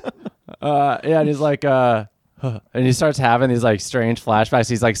 yeah, and he's like, and he starts having these like strange flashbacks.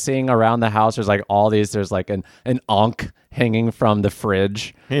 He's like seeing around the house. There's like all these. There's like an ankh hanging from the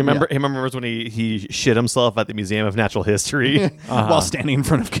fridge. He remembers when he shit himself at the Museum of Natural History. While standing in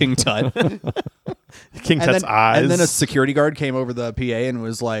front of King Tut. King Tut's eyes. And then a security guard came over the PA and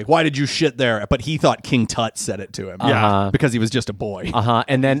was like, "Why did you shit there?" But he thought King Tut said it to him. Uh-huh. Because he was just a boy.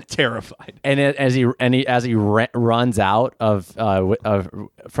 And then Terrified. and as he runs out of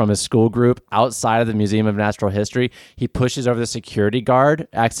from his school group outside of the Museum of Natural History, he pushes over the security guard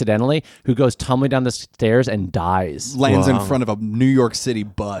accidentally, who goes tumbling down the stairs and dies. Lands in Wow. front of a New York City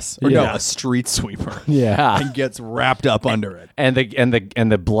bus. Or no, Yeah. a street sweeper. Yeah. And gets wrapped up under it. And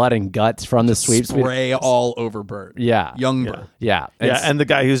the blood and guts from the sweep Spray all over Bert. Yeah. Young Bert. Yeah. yeah, and the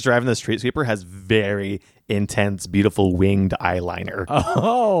guy who's driving the street sweeper has very intense, beautiful winged eyeliner.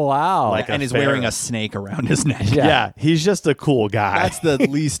 Oh wow! Like and a is wearing pharaoh. a snake around his neck. Yeah, he's just a cool guy. That's the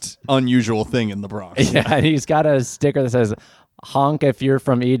least unusual thing in the Bronx. yeah, and he's got a sticker that says "Honk if you're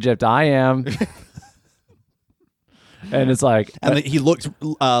from Egypt, I am." And it's like, And he looked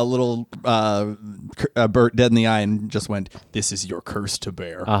a little Bert dead in the eye and just went, "This is your curse to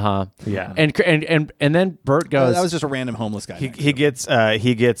bear." yeah. and then Bert goes, that was just a random homeless guy. He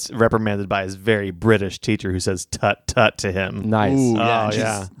gets reprimanded by his very British teacher who says "tut tut" to him. nice. Ooh, Oh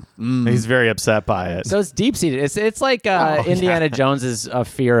yeah, yeah, he's very upset by it. So it's deep seated. It's like Indiana Jones's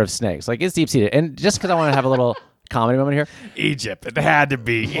fear of snakes. Like it's deep seated. And just because I want to have a little comedy moment here, Egypt, it had to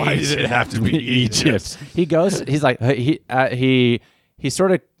be. why did it have to be Egypt? He goes. He's like he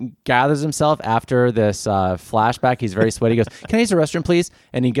sort of gathers himself after this flashback. He's very sweaty. He goes, "Can I use the restroom, please?"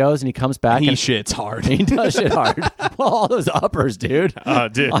 And he goes and he comes back he and shits hard. he does shit hard. Well, all those uppers, dude. Oh,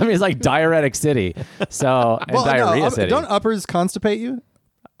 dude. I mean, it's like diuretic city. So and Well, diarrhea no, city. don't uppers constipate you?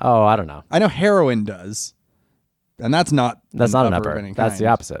 Oh, I don't know. I know heroin does, and that's not That's not an upper of upper. any That's the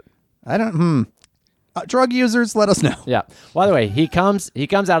kind. opposite. I don't. Drug users, let us know. Yeah. By the way, he comes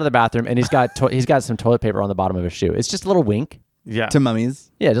out of the bathroom and he's got some toilet paper on the bottom of his shoe. It's just a little wink. Yeah, To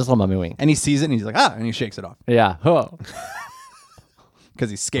mummies, Yeah, just a little mummy wink. and he sees it and he's like, and he shakes it off Yeah. Oh. because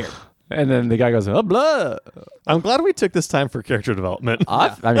he's scared. And then the guy goes, "Oh, blah." I'm glad we took this time for character development. I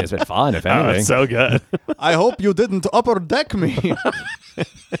mean, it's been fun, if Oh, anything. it's so good. I hope you didn't upper deck me.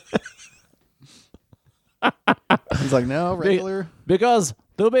 He's like, no, regular. Because,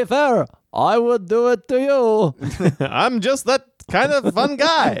 to be fair, I would do it to you. I'm just that kind of fun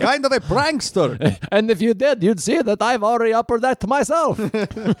guy. Kind of a prankster. And if you did, you'd see that I've already upper decked myself.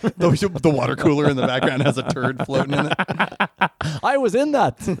 The water cooler in the background has a turd floating in it. I was in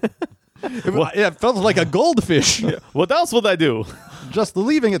that. It felt like a goldfish. What else would I do? Just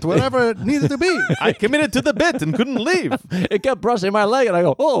leaving it wherever it needed to be. I committed to the bit and couldn't leave. It kept brushing my leg, and I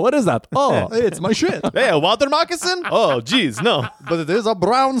go, "Oh, what is that? Oh." Hey, it's my shit. Hey, a water moccasin? Oh, geez, no. But it is a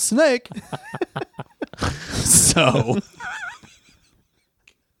brown snake. So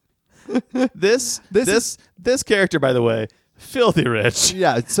This character, by the way, filthy rich.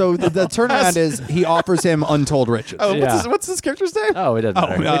 yeah, so the turnaround is he offers him untold riches. Oh, Yeah. what's his character's name? Oh, it doesn't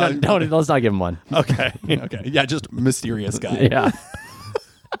matter. We let's not give him one. Okay. Okay. Yeah, just mysterious guy. Yeah.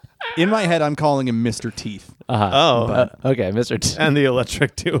 In my head, I'm calling him Mr. Teeth. Oh, Okay, Mr. T. and the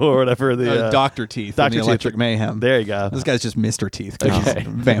electric duo or whatever. The Dr. Teeth. from Dr. the Teeth. Electric Mayhem. There you go. This guy's just Mr. Teeth. 'Cause Okay. he's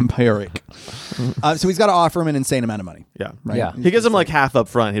vampiric. So he's got to offer him an insane amount of money. Yeah. Right? Yeah. He gives him like half up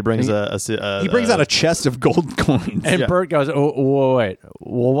front. He brings He brings out a chest of gold coins. And Yeah. Bert goes, "Oh, wait.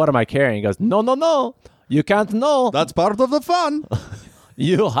 Well, what am I carrying?" He goes, No. You can't know. That's part of the fun.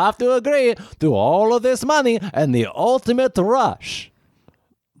 You have to agree to all of this money and the ultimate rush,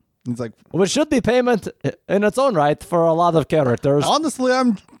 He's like, which should be payment in its own right for a lot of characters. honestly,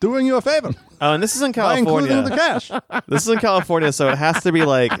 I'm doing you a favor Oh, and this is in by including California. the cash. This is in California, so it has to be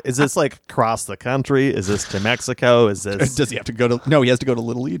like, is this like across the country? Is this to Mexico? Is this? Does he have to go to? No, he has to go to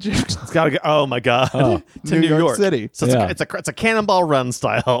Little Egypt. It's gotta go. Oh my god, to New New York York City. So it's, Yeah. it's a cannonball run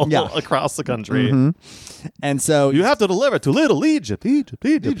style. Yeah. across the country. And so You have to deliver to Little Egypt. Egypt.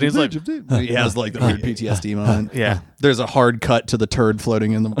 And he's like, he has like the weird PTSD moment. yeah. There's a hard cut to the turd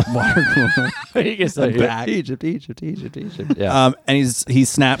floating in the water cooler. He gets like, back. Egypt. Yeah. And he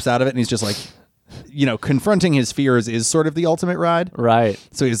snaps out of it and he's just like, confronting his fears is sort of the ultimate ride. Right.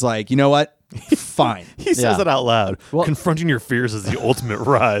 So he's like, you know what? Fine. He says Yeah. it out loud. Well- Confronting your fears is the ultimate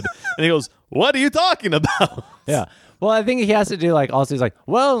ride. And he goes, "What are you talking about?" Yeah. Well, I think he has to do like also he's like,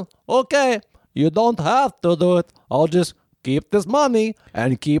 well, okay, you don't have to do it. I'll just keep this money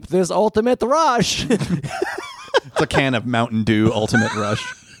and keep this ultimate rush. It's a can of Mountain Dew Ultimate Rush.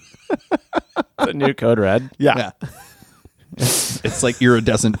 The new code red. Yeah. Yeah. It's like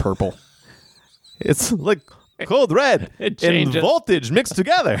iridescent purple. It's like code red It and changes. voltage mixed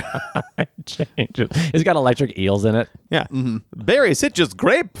together. Changes. It's got electric eels in it. Yeah. Berry citrus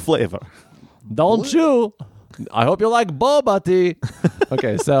grape flavor. Don't you? I hope you like boba tea.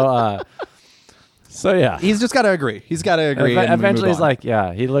 Okay, so yeah. He's just got to agree. He's got to agree. and we Eventually, move he's on. like,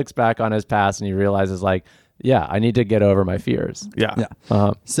 yeah. He looks back on his past and he realizes, like, yeah, I need to get over my fears. Yeah. Yeah.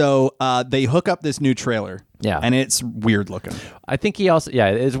 Uh-huh. So they hook up this new trailer. Yeah. And it's weird looking. I think he also, yeah,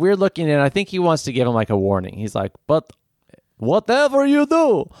 it's weird looking, and I think he wants to give him like a warning. He's like, but whatever you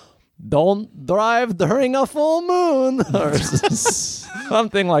do, don't drive during a full moon or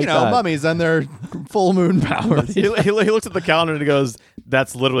something like that. mummies and their full moon powers. He looks at the calendar and he goes,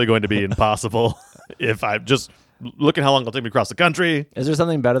 "That's literally going to be impossible if I just look at how long it'll take me across the country. Is there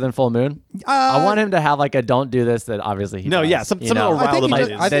something better than full moon? I want him to have like a don't do this that obviously he No, does, yeah, some- you something know? will rile them up.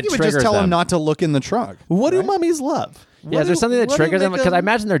 I think you would just triggers tell him them. not to look in the trunk. What do mummies love? Yeah, is there something that triggers them? Because I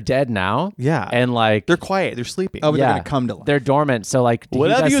imagine they're dead now. Yeah. And like They're quiet. They're sleeping. Oh, but yeah, they're gonna come to life. They're dormant. So like he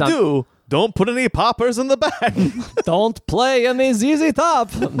Whatever does you some- do, don't put any poppers in the bag. don't play any ZZ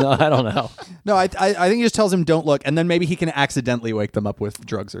Top. No, I don't know. No, I think he just tells him don't look, and then maybe he can accidentally wake them up with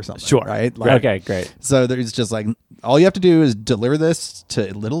drugs or something. Sure. Right? Okay, great. So there's just like all you have to do is deliver this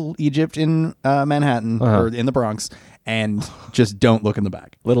to Little Egypt in Manhattan or in the Bronx, and just don't look in the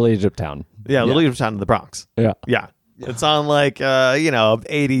bag. Little Egypt town. Yeah, Little Egypt Town in the Bronx. Yeah. Yeah. It's on like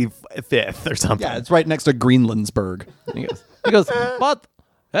 85th or something. Yeah, it's right next to Greenlandsburg. He goes, but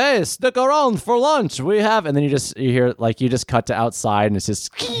hey, stick around for lunch. We have, and then you hear like you just cut to outside, and it's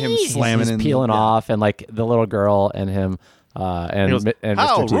just Him slamming he's in- peeling yeah. off, and like the little girl and him, and, He goes, and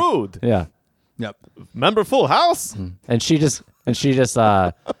how Mr. T. rude. Yeah, Yep. Remember Full House? and she just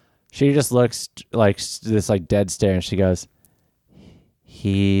looks like this like dead stare, and she goes,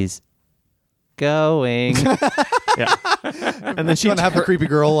 he's going. Yeah. And then she She doesn't have the creepy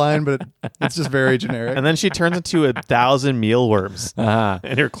girl line, but it's just very generic. and then she turns into 1,000 mealworms, Uh-huh.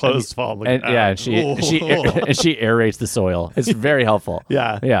 and her clothes fall. And yeah, and she aerates the soil. It's very helpful.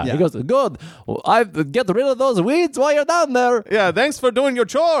 Yeah. yeah. Yeah. He goes, good. I get rid of those weeds while you're down there. Yeah, thanks for doing your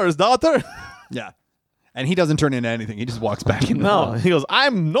chores, daughter. Yeah. And he doesn't turn into anything. He just walks back in. No, he goes,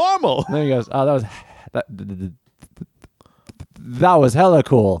 I'm normal. And then he goes, oh, that was hella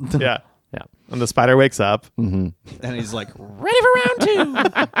cool. Yeah. Yeah. And the spider wakes up. And he's like, Ready for round 2.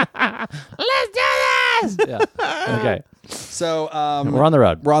 Let's do this. Yeah. Okay. so We're on the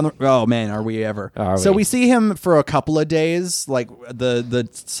road. We're on the, oh man, are we ever? Are So we? we see him for a couple of days. Like the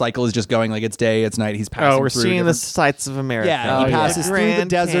cycle is just going. Like it's day, it's night. He's passing. Oh, we're through seeing the different- sights of America. Yeah, he Oh, yeah. passes through the Grand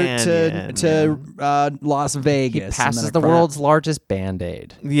desert Canyon, to Las Vegas. He and passes then the across- world's largest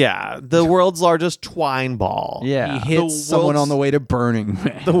Band-Aid. Yeah, the world's largest twine ball. Yeah. He hits someone world's- on the way to Burning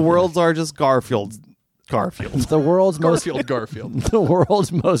Man. The world's largest Garfield. The world's most Garfield. the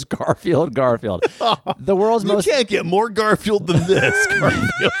world's most Garfield. The world's You most can't get more Garfield than this,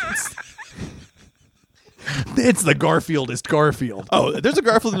 Garfield. It's the Garfieldest Garfield. Oh, there's a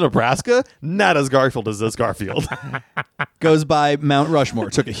Garfield in Nebraska. Not as Garfield as this Garfield. Goes by Mount Rushmore.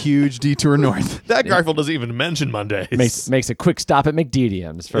 Took a huge detour north. That Garfield doesn't even mention Mondays. makes a quick stop at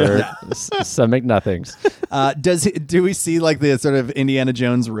McDediums for some McNothings. Do we see like the sort of Indiana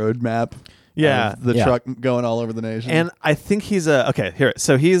Jones road map? Yeah. of the Yeah. truck going all over the nation. And I think he's okay. Here,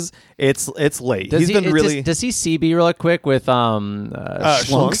 so it's late. Does He's he, been really does he CB real quick with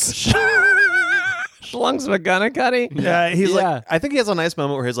Schlunks. Schlunks McGonagall? Yeah, he's Yeah. like. I think he has a nice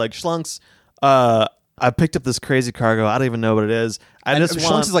moment where he's like, Schlunks. I picked up this crazy cargo. I don't even know what it is. I and just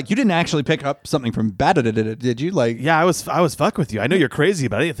Schlunks want. is like, you didn't actually pick up something from Bad, did you? Like, Yeah, I was fuck with you. I know you're crazy,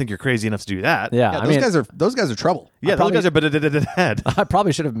 but I didn't think you're crazy enough to do that. Yeah, yeah, I those mean, guys are trouble. Yeah, those guys are head. I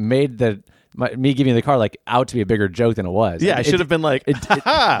probably should have made me giving you the car like out to be a bigger joke than it was. Yeah, I should have been like,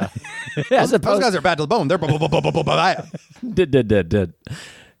 ha As Those opposed, guys are bad to the bone. They're did.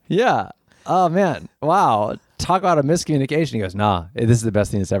 Yeah. Oh man. Wow. Talk about a miscommunication. He goes, nah, this is the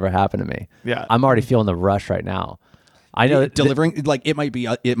best thing that's ever happened to me. Yeah. I'm already feeling the rush right now. I know that delivering. Like it might be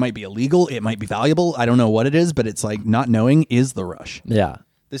illegal. It might be valuable. I don't know what it is, but it's like not knowing is the rush. yeah.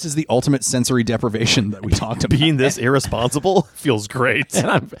 This is the ultimate sensory deprivation that we talked about. being this irresponsible feels great.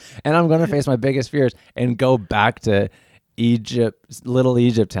 And I'm going to face my biggest fears and go back to Egypt, Little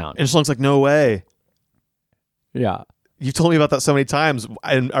Egypt town. And Schlunk's like, no way. Yeah. You've told me about that so many times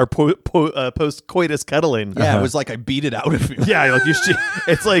in our post coitus cuddling. Yeah, it was like I beat it out of you. Yeah, like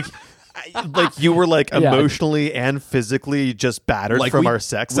it's like you were like Yeah. emotionally and physically just battered from our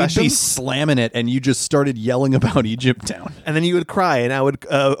sex we'd be sessions, slamming it, and you just started yelling about Egypt Town. and then you would cry, and I would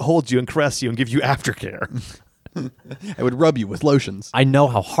hold you and caress you and give you aftercare. I would rub you with lotions. I know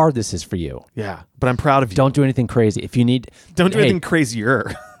how hard this is for you. Yeah, but I'm proud of you. Don't do anything crazy. If you need, Don't do hey, anything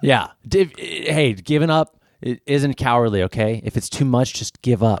crazier. Yeah. Hey, giving up isn't cowardly, okay? If it's too much, just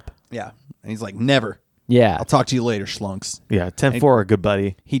give up. Yeah, and he's like, never. Yeah. I'll talk to you later, Schlunks. Yeah, 10-4, good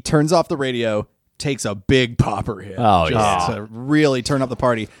buddy. He turns off the radio, takes a big popper hit. Oh, just yeah. to really turn up the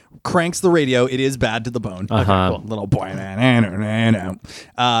party. Cranks the radio. It is bad to the bone. Uh-huh. Little boy. And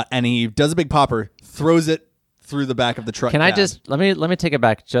he does a big popper, throws it through the back of the truck. Can I cab. just let me take it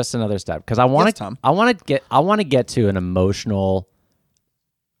back just another step because I want Yes, to Tom. I want to get to an emotional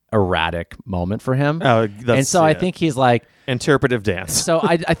erratic moment for him. Oh, that's and so I it. think he's like Interpretive dance. so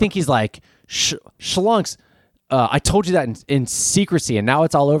I think he's like Schlunks. I told you that in secrecy, and now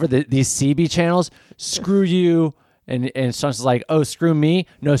it's all over these CB channels. Screw you. And Schlunks is like, oh, screw me?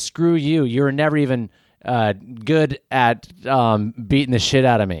 No, screw you. You were never even good at beating the shit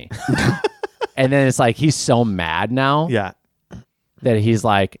out of me. And then it's like he's so mad now Yeah. that he's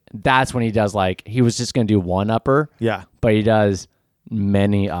like, that's when he does like, he was just going to do one upper, Yeah. but he does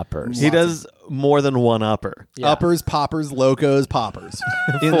many uppers. He does more than one upper. Uppers, poppers, locos, poppers.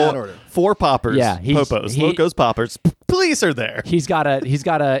 In that order. 4 poppers. Yeah, Popos. Locos, poppers. Police are there. He's got a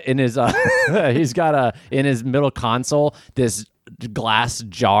in his in his middle console this glass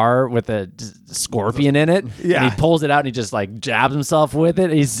jar with a scorpion in it. Yeah. And he pulls it out and he just like jabs himself with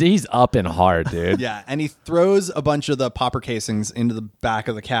it. He's up and hard, dude. Yeah, and he throws a bunch of the popper casings into the back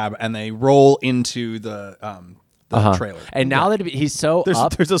of the cab, and they roll into the trailer. And now that he's so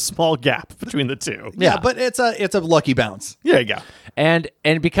up, There's a small gap between the two. Yeah, but it's a lucky bounce. There you go. and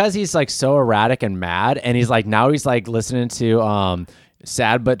because he's like so erratic and mad, and he's like now he's like listening to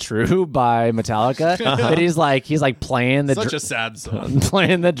Sad But True by Metallica. That he's like playing the Such a sad song.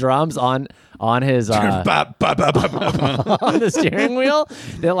 playing the drums on his on the steering wheel.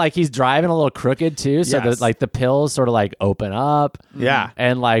 That like he's driving a little crooked too, so Yes. that like the pills sort of like open up. Yeah.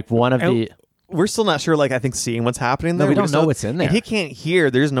 And like one of And the we're still not sure, like, I think, seeing what's happening there. we don't We're know still- what's in there. And he can't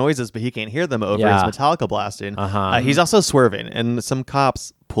hear. There's noises, but he can't hear them over Yeah. his Metallica blasting. Uh-huh. He's also swerving, and some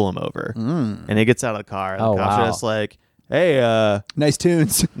cops pull him over. And he gets out of the car. And Oh, the cops wow. are just like, hey, Nice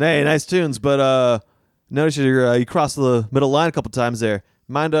tunes. hey, nice tunes, but notice you crossed the middle line a couple times there.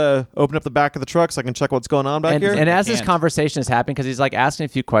 Mind open up the back of the truck so I can check what's going on back and, here? and as this can't. conversation is happening, because he's like asking a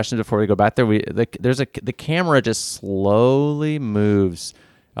few questions before we go back there, the camera just slowly moves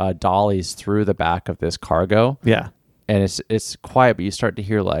dollies through the back of this cargo. yeah. And it's quiet, but you start to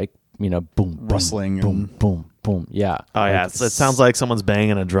hear like, boom, boom, Rustling boom, and- boom, boom. Yeah. Oh, yeah. Like, It sounds like someone's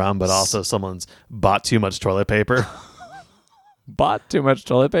banging a drum, but also someone's bought too much toilet paper. bought too much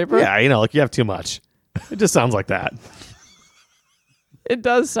toilet paper. Yeah, like you have too much. It just sounds like that. It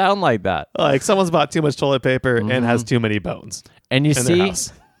does sound like that. Like someone's bought too much toilet paper and has too many bones. And you in their see,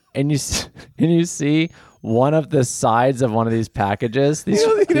 house. and you see one of the sides of one of these packages. These,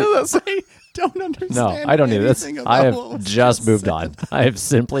 That's I don't understand. no, I don't need this. anything about I what have was just moved on. I have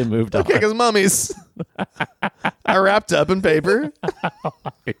simply moved on. Okay, because mummies are wrapped up in paper.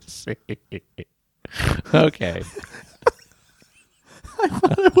 Okay.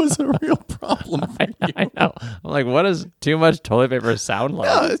 It was a real problem. I know. I'm like, what does too much toilet paper sound like?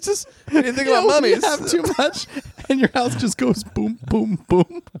 No, it's just you think about You mummies. have too much, and your house just goes boom, boom,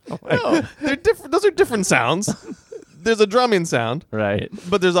 boom. No, they're different. Those are different sounds. There's a drumming sound, Right.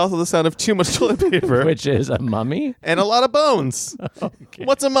 but there's also the sound of too much toilet paper Which is a mummy? and a lot of bones.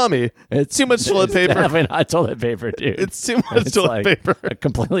 What's a mummy? It's too much toilet it's paper. Definitely not toilet paper, dude. It's too much It's toilet like paper. a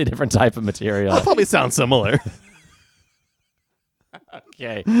completely different type of material. That probably sounds similar.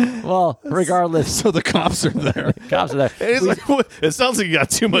 Okay. Well, regardless, So the cops are there. cops are there. And he's like, "What? It sounds like you got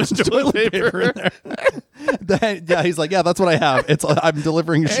too much toilet paper in there. Yeah, he's like, yeah, that's what I have. I'm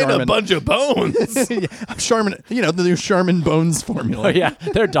delivering and a Charmin. bunch of bones." Yeah, I'm Charmin. The new Charmin Bones formula. Oh, yeah.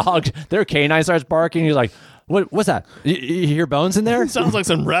 Their canine starts barking. He's like, what's that? You hear bones in there? Sounds like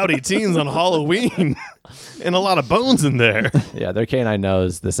some rowdy teens on Halloween, and a lot of bones in there. Yeah, their canine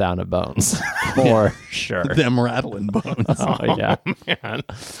knows the sound of bones. For sure. Them rattling bones. Oh, yeah. Man, I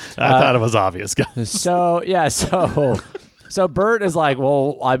thought it was obvious, guys. So Bert is like,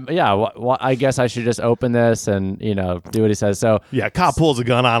 well, I guess I should just open this and do what he says. So Yeah, cop pulls a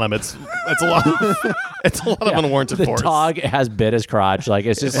gun on him. It's a lot. It's a lot of unwarranted the force. dog has bit his crotch. Like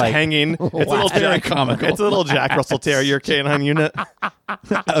it's just like hanging. It's a little Very Jack, comical. It's a little Jack Russell Terrier canine unit,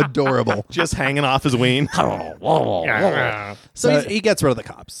 Adorable. just hanging off his wing. So he gets rid of the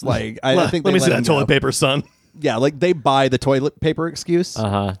cops. Like I think. Let they me see him that toilet go. paper, son. Yeah, like they buy the toilet paper excuse.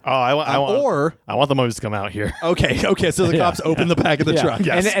 uh-huh. Oh, I want the mummies to come out here. Okay. So the cops open the back of the Yeah. truck.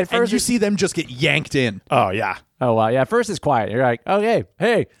 Yes. And at first you it's- see them just get yanked in. Oh yeah. Oh wow, yeah. At first it's quiet. You're like, okay,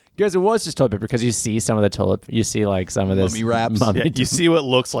 hey, guys, it was just toilet paper because you see some of the toilet. You see like some of this Mummy wraps. Yeah, you see what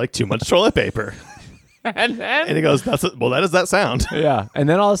looks like too much toilet paper, and then and he goes, "That is that sound." yeah, and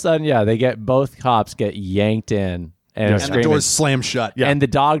then all of a sudden, both cops get yanked in and are And the screaming. doors slam shut. Yeah. And the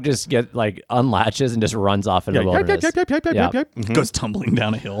dog just unlatches and just runs off into the wilderness. Yeah. Goes tumbling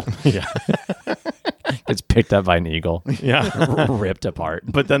down a hill. Yeah, Gets picked up by an eagle, yeah. ripped apart.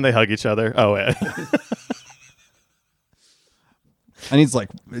 But then they hug each other. Oh, yeah. And he's like,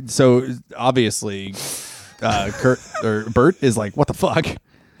 so obviously, Bert is like, what the fuck?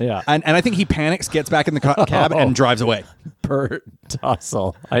 Yeah. And I think he panics, gets back in the cab, and drives away. Kurt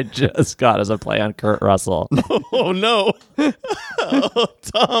Russell. I just got as a play on Kurt Russell. Oh no, oh,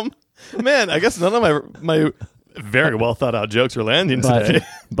 Tom. Man, I guess none of my Very well thought out jokes are landing today.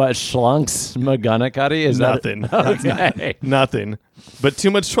 But Schlunk's McGonagall is Nothing. That, okay. Nothing. But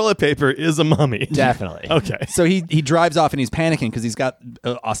too much toilet paper is a mummy. Definitely. Okay. So he drives off and he's panicking because he's got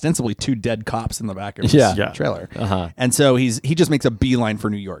ostensibly 2 dead cops in the back of his Yeah. trailer. Uh-huh. And so he just makes a beeline for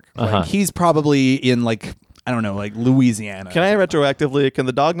New York. Like, he's probably in like, I don't know, like Louisiana. Can I retroactively, can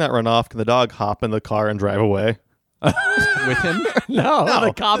the dog not run off? Can the dog hop in the car and drive away? with him? No,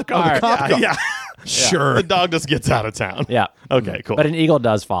 the cop car. Yeah. Sure. The dog just gets out of town. Yeah. Okay, cool. But an eagle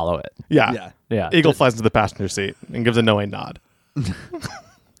does follow it. yeah. Yeah. Yeah. Eagle flies into the passenger seat and gives a knowing nod.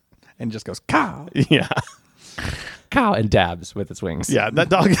 And just goes, cow. Yeah. Cow and dabs with its wings. Yeah, that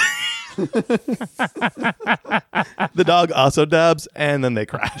dog. The dog also dabs and then they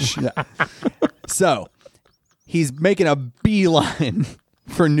crash. So he's making a beeline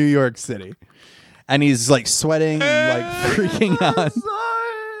for New York City. And he's like sweating and like freaking out.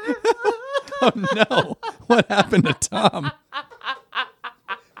 Oh no. What happened to Tom?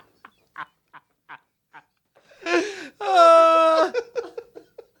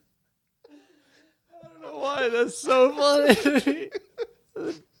 Why? That's so funny.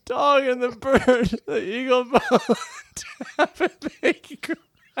 The dog and the bird, the eagle both tap and make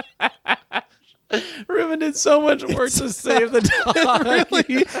crash. Ruben did so much work to save the dog.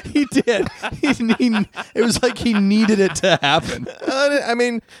 Really? He did. It was like he needed it to happen. I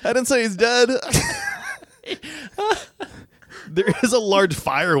mean, I didn't say he's dead. There is a large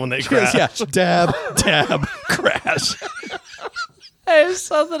fire when they crash. Yeah. Dab, dab, crash. There's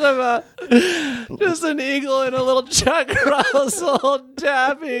something about just an eagle and a little Chuck Russell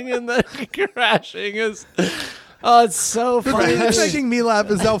dabbing and then crashing is. Oh, it's so funny. What's making me laugh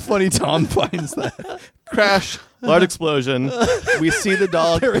is how funny Tom finds that. Crash, large explosion. We see the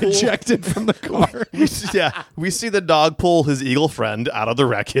dog. They're pull- ejected from the car. we see the dog pull his eagle friend out of the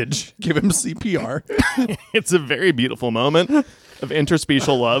wreckage. Give him CPR. It's a very beautiful moment of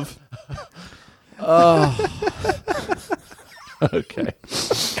interspecial love. Okay.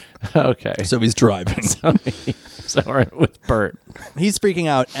 Okay. So he's driving. So we're with Bert. He's freaking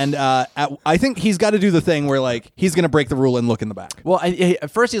out, and I think he's got to do the thing where like he's going to break the rule and look in the back. Well, at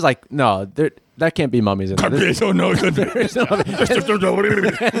first he's like, no, that can't be mummies in there. And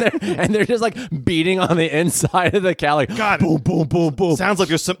they're just like beating on the inside of the cow, like, God, Boom, boom, boom, boom. sounds like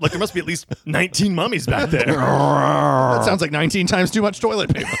there must be at least 19 mummies back there. That sounds like 19 times too much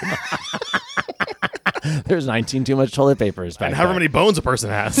toilet paper. there's 19 too much toilet papers back And however there. many bones a person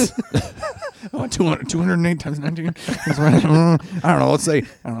has. Oh, 208 times 19. I don't know. Let's say,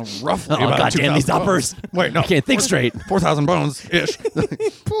 roughly. Oh, about goddamn, these 2,000 uppers. bones. Wait, no. I can't think straight. 4,000 bones ish.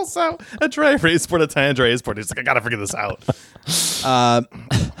 Pulls out a tray for his sport, a tiny tray sport. He's like, I gotta figure this out.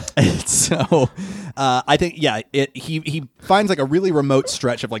 So I think, he finds like a really remote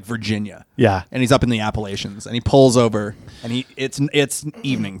stretch of like Virginia. Yeah. And he's up in the Appalachians and he pulls over and it's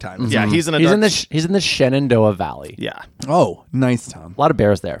evening time. Yeah, he's in a He's dark. in the Shenandoah Valley. Yeah. Oh, nice, Tom. A lot of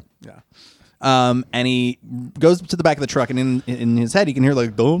bears there. Yeah. And he goes to the back of the truck and in his head he can hear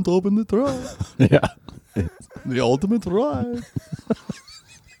like, don't open the truck. Yeah. The ultimate ride.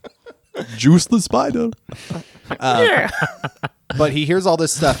 Juice the spider. But he hears all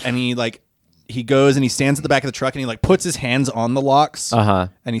this stuff and he goes and he stands at the back of the truck and he like puts his hands on the locks. Uh-huh.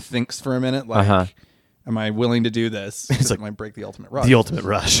 And he thinks for a minute like, am I willing to do this? He's like, it might break the ultimate rush. The ultimate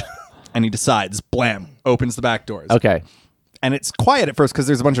rush. And he decides, blam, opens the back doors. Okay. And it's quiet at first because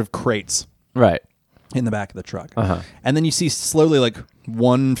there's a bunch of crates Right. in the back of the truck. And then you see slowly like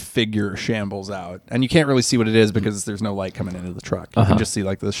one figure shambles out. And you can't really see what it is because there's no light coming into the truck. You can just see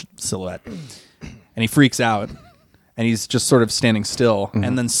like the silhouette. And he freaks out. And he's just sort of standing still.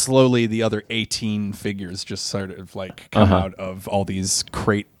 And then slowly the other 18 figures just sort of like come out of all these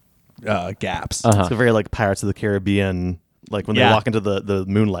crate gaps. It's a very like Pirates of the Caribbean, like when they Yeah. walk into the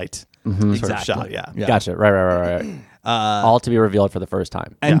moonlight sort of Exactly. shot. Yeah. Yeah. Gotcha. Right. All to be revealed for the first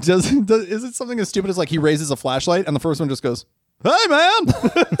time. And does is it something as stupid as like he raises a flashlight and the first one just goes, "Hey man!"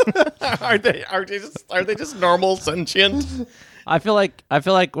 Are they just normal sentient? I feel like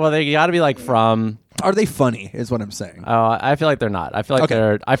well, they got to be like from. Are they funny? Is what I'm saying. I feel like they're not. I feel like Okay.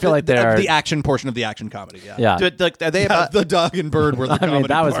 they're. the action portion of the action comedy. Yeah. Yeah. Are they about The dog and bird were the I mean, comedy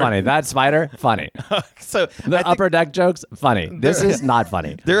that was part. funny. That spider, funny. so The upper deck jokes, funny. This is not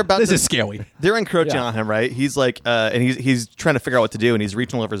funny. they're about This to, is scary. They're encroaching Yeah. on him, right? He's like, and he's trying to figure out what to do, and he's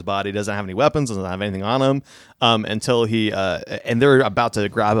reaching all over his body. He doesn't have any weapons, doesn't have anything on him, until he and they're about to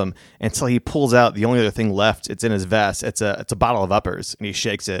grab him until he pulls out the only other thing left. It's in his vest. It's a bottle of uppers, and he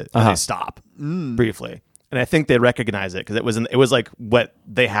shakes it, and they stop briefly, And I think they recognize it because it was like what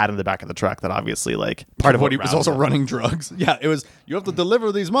they had in the back of the truck that obviously like part of what he roused was also them. running drugs. Yeah, it was. You have to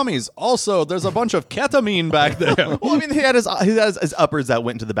deliver these mummies. Also, there's a bunch of ketamine back there. Well, I mean, he had his uppers that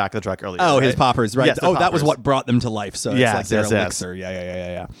went into the back of the truck earlier. Oh, right? his poppers, right? Yes, the That was poppers. what brought them to life. So it's Yes, like their yes, yes. elixir.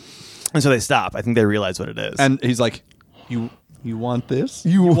 Yeah. And so they stop. I think they realize what it is. And he's like, "You want this?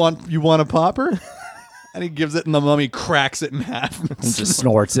 You want a popper?" And he gives it, and the mummy cracks it in half. And just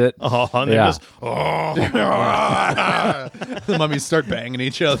snorts it. and they Yeah. just, The mummies start banging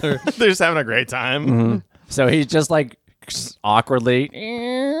each other. they're just having a great time. So he just like awkwardly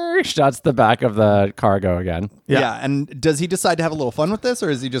shuts the back of the cargo again. Yeah. And does he decide to have a little fun with this, or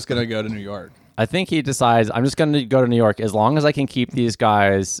is he just going to go to New York? I think he decides I'm just going to go to New York as long as I can keep these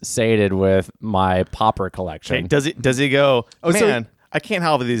guys sated with my popper collection. Hey, does he go, Oh, so- man, I can't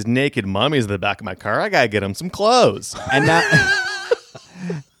have these naked mummies in the back of my car. I got to get them some clothes. And now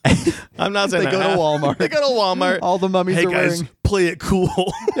I'm not saying They go to I have- Walmart. They go to Walmart. all the mummies Hey are guys, wearing. play it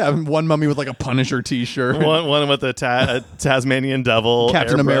cool. Yeah, one mummy with like a Punisher T-shirt, one with a Tasmanian devil,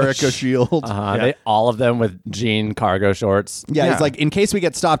 Captain airbrush. America shield. They, all of them with jean cargo shorts. Yeah, Yeah. it's like in case we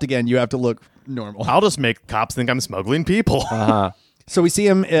get stopped again, you have to look normal. I'll just make cops think I'm smuggling people. So we see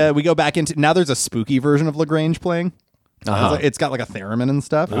him. We go back into now. There's a spooky version of Lagrange playing. It's got like a theremin and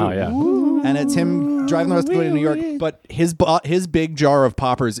stuff. Oh, yeah. And it's him driving the rest of the way to New York. But his big jar of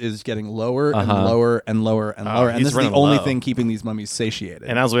poppers is getting lower and lower and lower and lower. And he's this is the running only low. thing keeping these mummies satiated.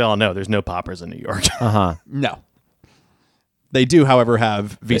 And as we all know, there's no poppers in New York. No. They do, however,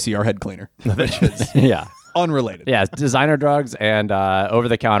 have VCR head cleaner, which is Yeah. unrelated. Yeah. Designer drugs and over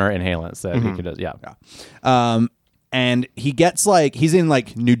the counter inhalants that he could, And he gets he's in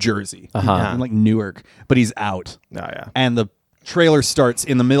New Jersey, in Newark, but he's out. Oh, yeah. And the trailer starts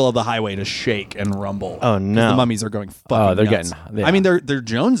in the middle of the highway to shake and rumble. Oh, 'Cause no. The mummies are going fucking they're nuts. getting- yeah. I mean, they're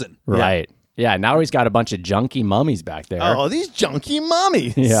jonesing. Right. Yeah. Now he's got a bunch of junky mummies back there. Oh, these junky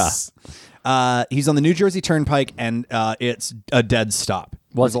mummies. Yeah. He's on the New Jersey Turnpike, and it's a dead stop.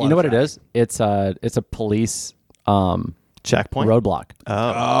 Well, There's a lot you know of what it traffic. is? It's a police Checkpoint. roadblock.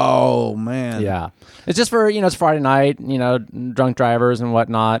 Oh man. Yeah. It's just for, it's Friday night, drunk drivers and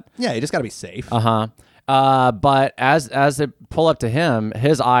whatnot. Yeah, you just got to be safe. But as they pull up to him,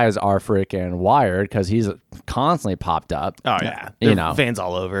 his eyes are freaking wired because he's constantly popped up. Oh, yeah. You There know. are fans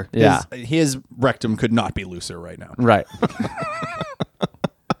all over. Yeah. His rectum could not be looser right now, Right.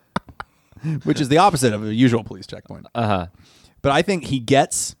 which is the opposite of a usual police checkpoint. But I think he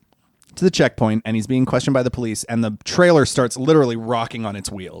gets to the checkpoint and he's being questioned by the police, and the trailer starts literally rocking on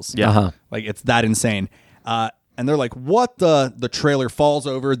its wheels. Yeah. Like it's that insane. And they're like, "What the?" The trailer falls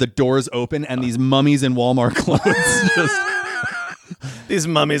over, the doors open, and these mummies in Walmart clothes just These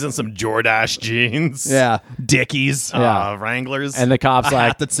mummies in some Jordache jeans. Dickies, Yeah. Wranglers. And the cops a like,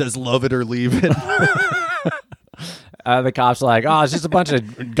 hat that says "Love it or leave it." the cops are like, oh, it's just a bunch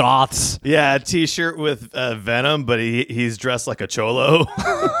of goths. yeah, a t-shirt with Venom, but he's dressed like a cholo.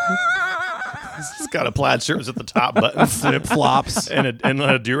 He's got a plaid shirt with the top button, Flip flops, and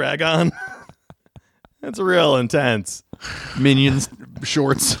a do-rag on. It's real intense. Minions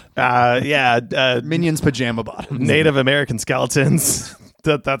shorts, Minions Minions pajama bottoms, Native American skeletons.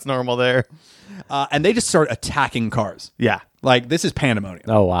 That's normal there. and they just start attacking cars. Yeah. Like this is pandemonium.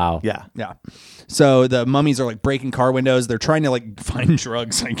 Oh, wow. Yeah. Yeah. So the mummies are breaking car windows. They're trying to find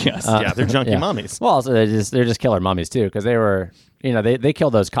drugs, I guess. Yeah, they're junky Yeah. mummies. Well, also, they're just killer mummies, too, because they were, they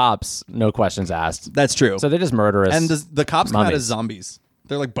killed those cops, no questions asked. That's true. So they're just murderous. and the cops come out mummies. as zombies.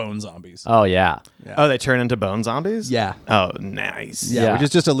 They're like bone zombies. Oh, yeah. Oh, they turn into bone zombies? Yeah. Oh, nice. Yeah. Which is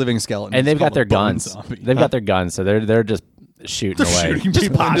just a living skeleton. And they've It's got called their a bone guns. zombie. They've got their guns, so they're just shooting They're away. shooting Just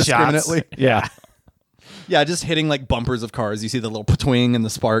people pot shots. indiscriminately. Yeah. Yeah, just hitting bumpers of cars. You see the little twing and the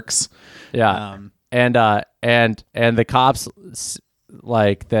sparks. Yeah. Um, and the cops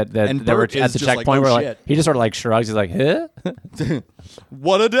that And were Bert at is the just like, checkpoint "Oh, were shit." he just sort of shrugs. He's like, huh?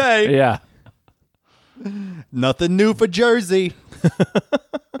 What a day. Yeah. Nothing new for Jersey.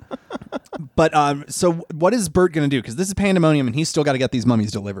 But so what is Bert going to do? Because this is pandemonium and he's still got to get these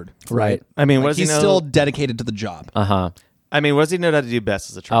mummies delivered. Right. I mean, what does he He's know? still dedicated to the job. Uh-huh. I mean, what does he know how to do best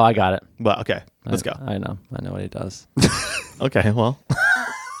as a Oh, trucker? I got it. Well, okay. Let's go. I know what he does. Okay, well.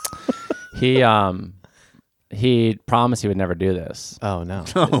 He promised he would never do this. Oh, no.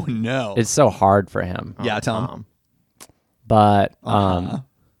 Oh, no. It's so hard for him. yeah, tell him. But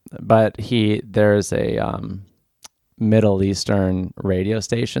there's a Middle Eastern radio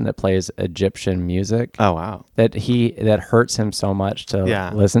station that plays Egyptian music Oh, wow. that hurts him so much to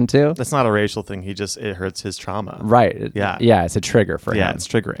Yeah. listen to. That's not a racial thing. It hurts his trauma. Right. Yeah. Yeah, it's a trigger for Yeah, him. it's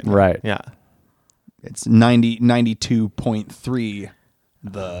triggering. Right. Yeah. It's 92.3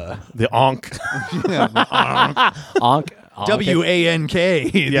 the The Ankh. Onk. WANK,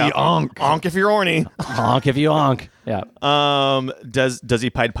 the Ankh. Ankh if you're horny. Honk if you honk. Yeah. Does he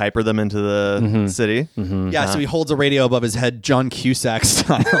Pied Piper them into the city? Yeah, so he holds a radio above his head, John Cusack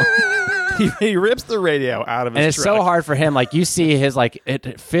style. He rips the radio out of his And it's truck. so hard for him. Like you see his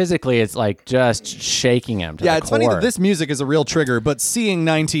physically, it's like just shaking him. To Yeah, the it's funny core. that this music is a real trigger, but seeing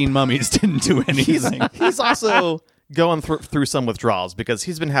 19 mummies didn't do anything. He's also going through some withdrawals because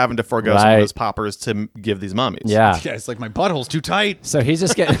he's been having to forego some Right. of his poppers to give these mummies. Yeah. Yeah, it's like my butthole's too tight. So he's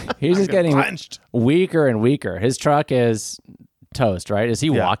just getting Clenched. weaker and weaker. His truck is toast, right? Is he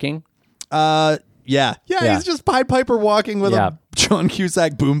walking? Yeah. Yeah. He's just Pied Piper walking with Yeah. a John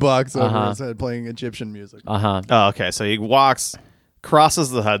Cusack boombox over Uh-huh. his head playing Egyptian music. Uh-huh. Oh, okay. So he walks, crosses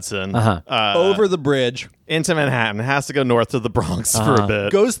the Hudson, Over the bridge, into Manhattan, has to go north to the Bronx for a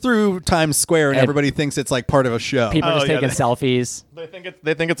bit. goes through Times Square, and And- everybody thinks it's like part of a show. People are just yeah, taking they- selfies.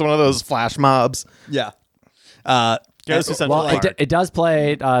 They think it's one of those flash mobs. Yeah. Goes to Central Well, Park. it does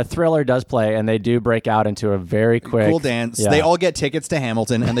play. Thriller does play, and they do break out into a very quick Cool dance. Yeah. They all get tickets to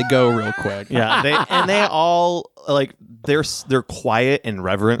Hamilton, and they go real quick. Yeah, they all like they're quiet and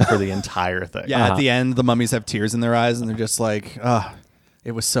reverent for the entire thing. Yeah, at the end, the mummies have tears in their eyes, and they're just like,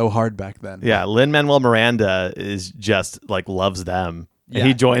 it was so hard back then. Yeah, Lin-Manuel Miranda is just like loves them. And Yeah.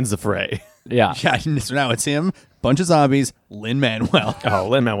 he joins the fray. Yeah. Yeah, so now it's him, bunch of zombies, Lin-Manuel. Oh,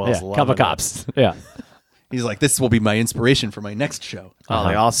 Lin-Manuel's Yeah. Couple cops. Yeah. He's like, this will be my inspiration for my next show. Oh,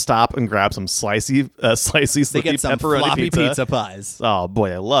 they all stop and grab some slicey, They slicky get some pepperoni floppy pizza. pizza pies. Oh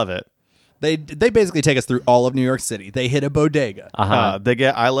boy, I love it. They basically take us through all of New York City. They hit a bodega. They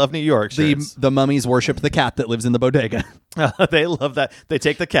get "I Love New York" shirts. The mummies worship the cat that lives in the bodega. They love that. They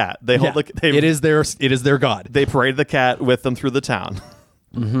take the cat. They hold the. it is their god. They parade the cat with them through the town.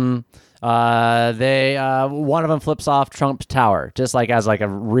 They one of them flips off Trump Tower, just like as like a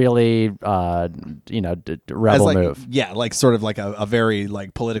really rebel As move. Yeah, like sort of like a very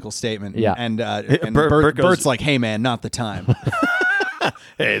like political statement. Yeah. and Bert goes- Bert's like, hey man, not the time.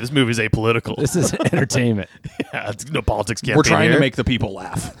 Hey, this movie's apolitical. This is entertainment, Yeah, it's no politics campaign We're trying here. to make the people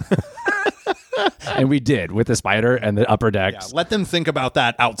laugh. and we did with the spider and the upper Yeah, decks. let them think about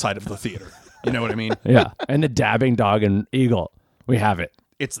that outside of the theater. You know what I mean? Yeah, and the dabbing dog and eagle. We have it.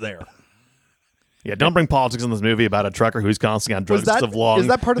 It's there. Yeah, don't bring politics in this movie about a trucker who's constantly on drugs Is that, of long. is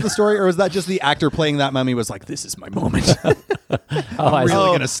that part of the story, or is that just the actor playing that mummy was like, this is my moment? I see.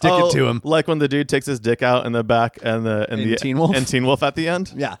 really gonna stick it to him. Like when the dude takes his dick out in the back and In Teen Wolf? and Teen Wolf at the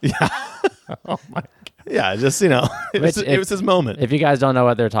end. Yeah. Yeah, just it was, Which, it was his moment. If you guys don't know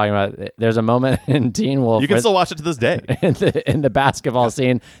what they're talking about, there's a moment in Teen Wolf. You can where- still watch it to this day. in the basketball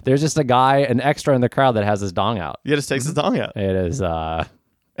scene. There's just a guy, an extra in the crowd that has his dong out. He just takes his tongue out, It is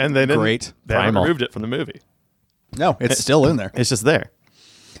and they didn't, Great. They haven't Primal. removed it from the movie. No, it's still in there. It's just there.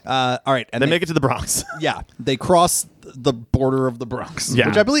 All right, and They make it to the Bronx. Yeah, they cross the border of the Bronx. Yeah.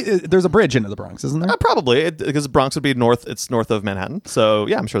 Which I believe there's a bridge into the Bronx, isn't there? Probably because Bronx would be north. It's north of Manhattan. So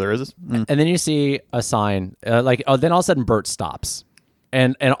yeah, I'm sure there is. And then you see a sign, then all of a sudden Bert stops,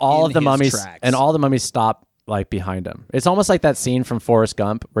 and all In of the his mummies tracks. and all the mummies stop like behind him. It's almost like that scene from Forrest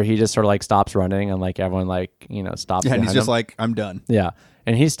Gump where he just sort of like stops running and like everyone like stops. Yeah, and behind he's just him. like, I'm done. Yeah,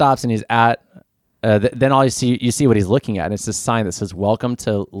 and he stops and he's at. Then all you see what he's looking at, and it's this sign that says "Welcome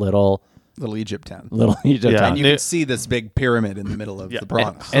to Little Egypt town. Egypt." Yeah. Town." And you New- can see this big pyramid in the middle of the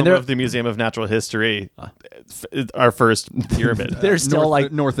Bronx. Home there- of the Museum of Natural History, our first pyramid. There's still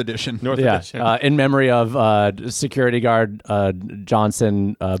like North Edition. North yeah, Edition. in memory of security guard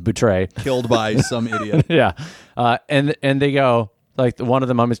Johnson Boutre. Killed by some idiot. Yeah, and they go like one of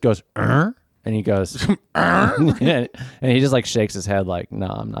the mummies goes, and he goes, and he just like shakes his head like, no,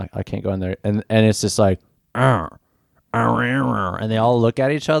 I'm not, I can't go in there, and it's just like, and they all look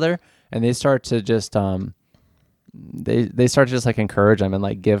at each other and they start to just they start to just like encourage him and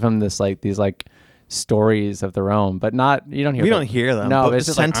like give him this like these like stories of their own, but not you don't hear We them. don't hear them, No, but it's the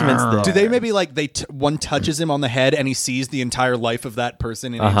just like, sentiment's there. Do they maybe like one touches him on the head and he sees the entire life of that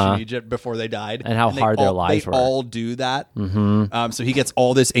person in ancient Egypt before they died, And how they hard their all- lives they were. all do that. Mm-hmm. So he gets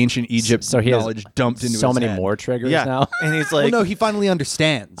all this ancient Egypt so he has knowledge dumped into so his many head. more triggers Yeah, now. and he's Well, like, no, he finally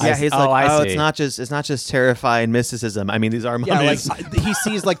understands. yeah, he's oh, like, I oh, see. it's not just terrified mysticism. I mean, these are Yeah, like mummies. he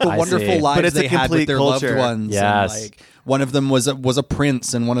sees like the I wonderful see. lives But it's a they had with complete their culture. loved ones. Yes. And, like one of them was a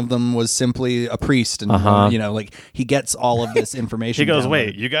prince, and one of them was simply a priest, and you know, like he gets all of this information. He goes, down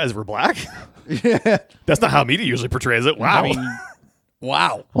wait, you guys were black? Yeah, that's not how media usually portrays it. Wow. I mean,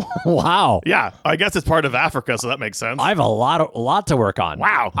 wow. Wow, yeah, I guess it's part of Africa, so that makes sense. I have a lot to work on.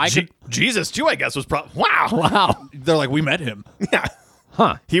 Wow, Jesus too, I guess was wow. Wow, They're like, we met him. Yeah,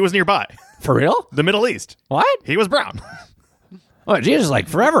 huh? he was nearby. For real? The Middle East. What? He was brown. Oh, Jesus, like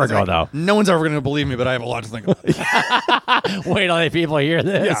forever ago, though. No one's ever going to believe me, but I have a lot to think about. Wait till the people hear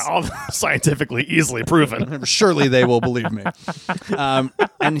this. Yeah, all scientifically easily proven. Surely they will believe me.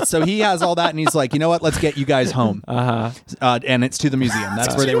 And so he has all that, and he's like, you know what? Let's get you guys home. And it's to the museum.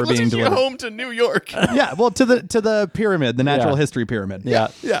 That's where they were being delivered. home to New York. Yeah, well, to the pyramid, the natural Yeah. history pyramid. Yeah.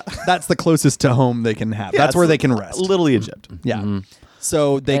 Yeah. That's the closest to home they can have. That's where they can rest. Little Egypt. Yeah.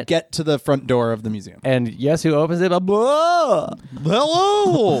 So they And- get to the front door of the museum. And guess who opens it? Hello!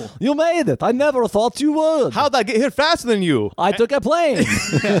 You made it. I never thought you would. How'd I get here faster than you? I took a plane.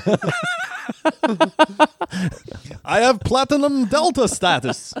 I have platinum Delta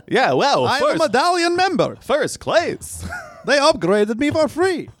status. Yeah, well, I am a medallion member. first class. They upgraded me for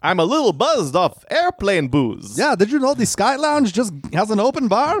free. I'm a little buzzed off airplane booze. Yeah, did you know the Sky Lounge just has an open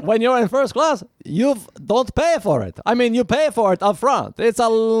bar? When you're in first class, you don't pay for it. I mean, you pay for it up front. It's a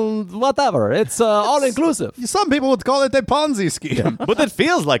whatever. It's all inclusive. Some people would call it a Ponzi scheme. But it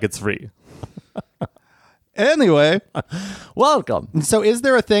feels like it's free. Anyway, Welcome. so is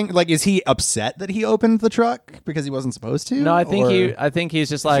there a thing, like, is he upset that he opened the truck because he wasn't supposed to? No, I think Or- I think he's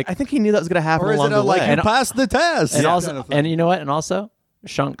just like, I think he knew that was going to happen Or is along it the a, like, way. you passed the test? and Yeah. also, Kind of thing. and you know what? And also,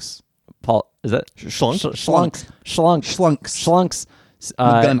 Shunks. Paul, is it Schlunk? Schlunks? Schlunks. Schlunks.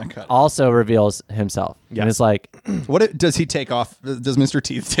 gonna cut it. Also reveals himself. Yes. And it's like, Does he take off? Does Mr.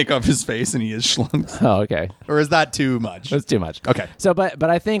 Teeth take off his face and he is Schlunks? oh, okay, Or is that too much? that's too much. Okay. So, but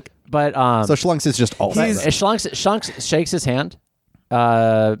I think, So Schlunks is just all that. Schlunks shakes his hand,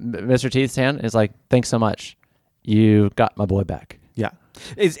 Mr. Teeth's hand, and is like, thanks so much. You got my boy back. Yeah.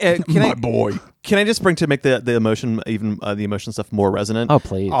 Can boy. Can I just bring to make the emotion, even the emotion stuff more resonant? Oh,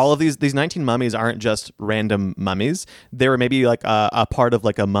 please. All of these 19 mummies aren't just random mummies. They were maybe like a part of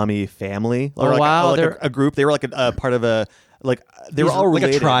like a mummy family. Or Oh, like wow, like they're- a group. They were like a part of a, like, they were all like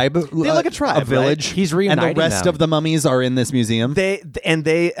related. a tribe. They're like a tribe, a village. right? He's and reuniting the rest them. of the mummies are in this museum. They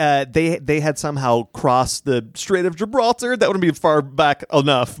had somehow crossed the Strait of Gibraltar. That wouldn't be far back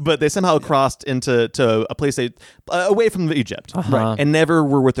enough, but they somehow crossed into a place away from Egypt, Uh-huh. and never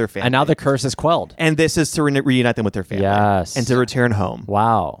were with their family. And now the curse is quelled. And this is to reunite them with their family, Yes. and to return home.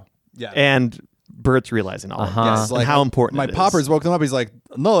 Wow. Yeah. And Bert's realizing all of Uh-huh. this and how important my it is. poppers woke them up. He's like,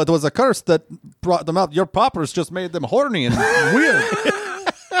 no, it was a curse that brought them out. Your poppers just made them horny and weird.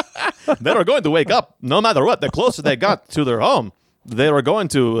 They were going to wake up no matter what. The closer they got to their home, they were going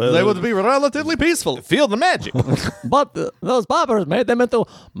to They would be relatively peaceful. feel the magic. But those poppers made them into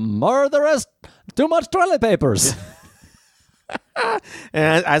murderous, too much toilet papers.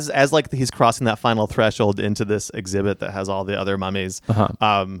 And as like he's crossing that final threshold into this exhibit that has all the other mummies,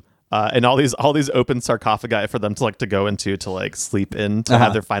 and all these open sarcophagi for them to go into to like sleep in to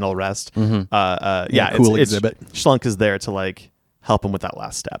have their final rest. Yeah, cool it's exhibit. Schlunk is there to like help him with that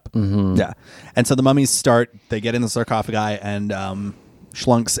last step. Yeah. And so the mummies they get in the sarcophagi, and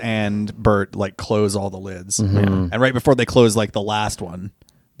Schlunks and Bert like close all the lids. And right before they close like the last one,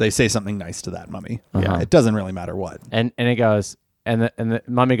 they say something nice to that mummy. Yeah. It doesn't really matter what. and it goes, and the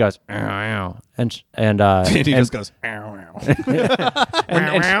mummy goes, "Ow, ow," and And he just goes, ow, ow.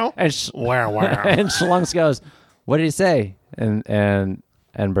 and Schlunks goes, "What did he say?" And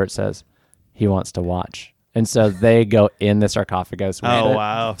Bert says, "He wants to watch." And so they go in the sarcophagus. with Oh it.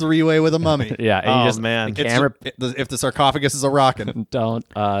 wow! Three-way with a mummy. Yeah, and Oh you just, man! the camera If the sarcophagus is a rockin'. don't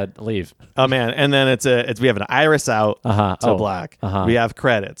leave. Oh man! And then we have an iris out Uh-huh. to Oh. black. Uh-huh. We have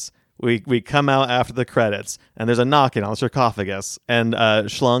credits. We come out after the credits, and there's a knocking on the sarcophagus, and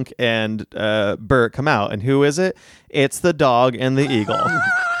Schlunk and Bert come out, and who is it? It's the dog and the eagle.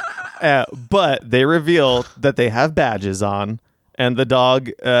 But they reveal that they have badges on, and the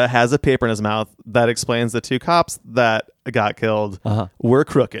dog has a paper in his mouth that explains the two cops that got killed were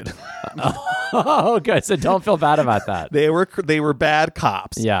crooked. Oh, good. So don't feel bad about that. They were bad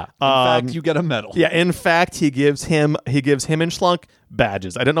cops. Yeah. In fact, you get a medal. Yeah, in fact, he gives him and Schlunk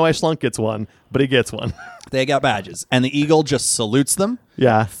badges. I don't know why Schlunk gets one, but he gets one. They got badges. And the eagle just salutes them.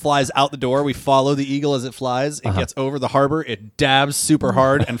 Yeah. Flies out the door. We follow the eagle as it flies. It gets over the harbor. It dabs super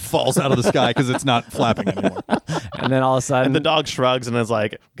hard and falls out of the sky because it's not flapping anymore. And then all of a sudden, And the dog shrugs and is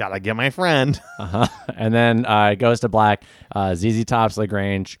like, "Gotta get my friend." and then it goes to black. ZZ Top's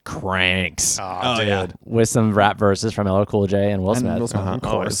Lagrange cranks Oh, dude. with some rap verses from LL Cool J and Will Smith. Will Smith, of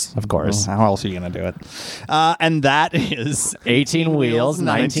course. Of course. How else are you going to do it? And that is 18 wheels,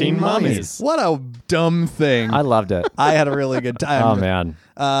 19 mummies. What a dumb thing. I loved it. I had a really good time. Oh, man.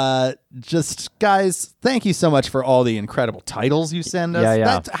 Just guys, thank you so much for all the incredible titles you send us.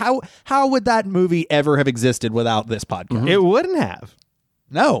 Yeah, yeah. How would that movie ever have existed without this podcast? It wouldn't have.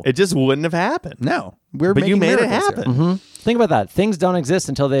 No. It just wouldn't have happened. No. We're But you making made it miracles here. happen. Think about that. Things don't exist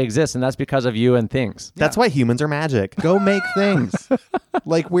until they exist, and that's because of you and things. That's why humans are magic. Go make things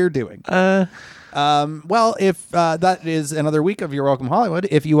like we're doing. Well, if that is another week of You're Welcome Hollywood,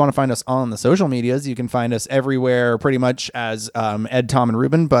 if you want to find us on the social medias, you can find us everywhere pretty much as Ed, Tom, and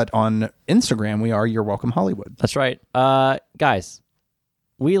Ruben. But on Instagram, we are You're Welcome Hollywood. That's right. Guys,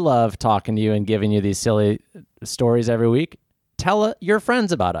 we love talking to you and giving you these silly stories every week. Tell your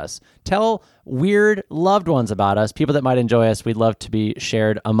friends about us. Tell weird loved ones about us, people that might enjoy us. We'd love to be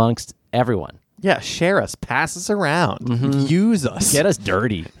shared amongst everyone. Yeah, share us. Pass us around. Use us. Get us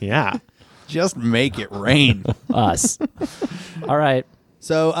dirty. Yeah. Just make it rain. Us. All right.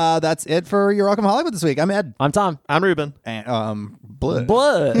 So that's it for You're Welcome Hollywood this week. I'm Ed. I'm Tom. I'm Ruben. And Blood.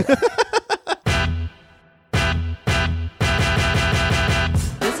 Blood.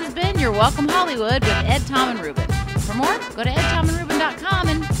 This has been Your Welcome Hollywood with Ed, Tom, and Ruben. For more, go to edtomandruben.com,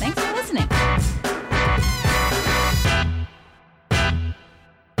 and thanks for listening.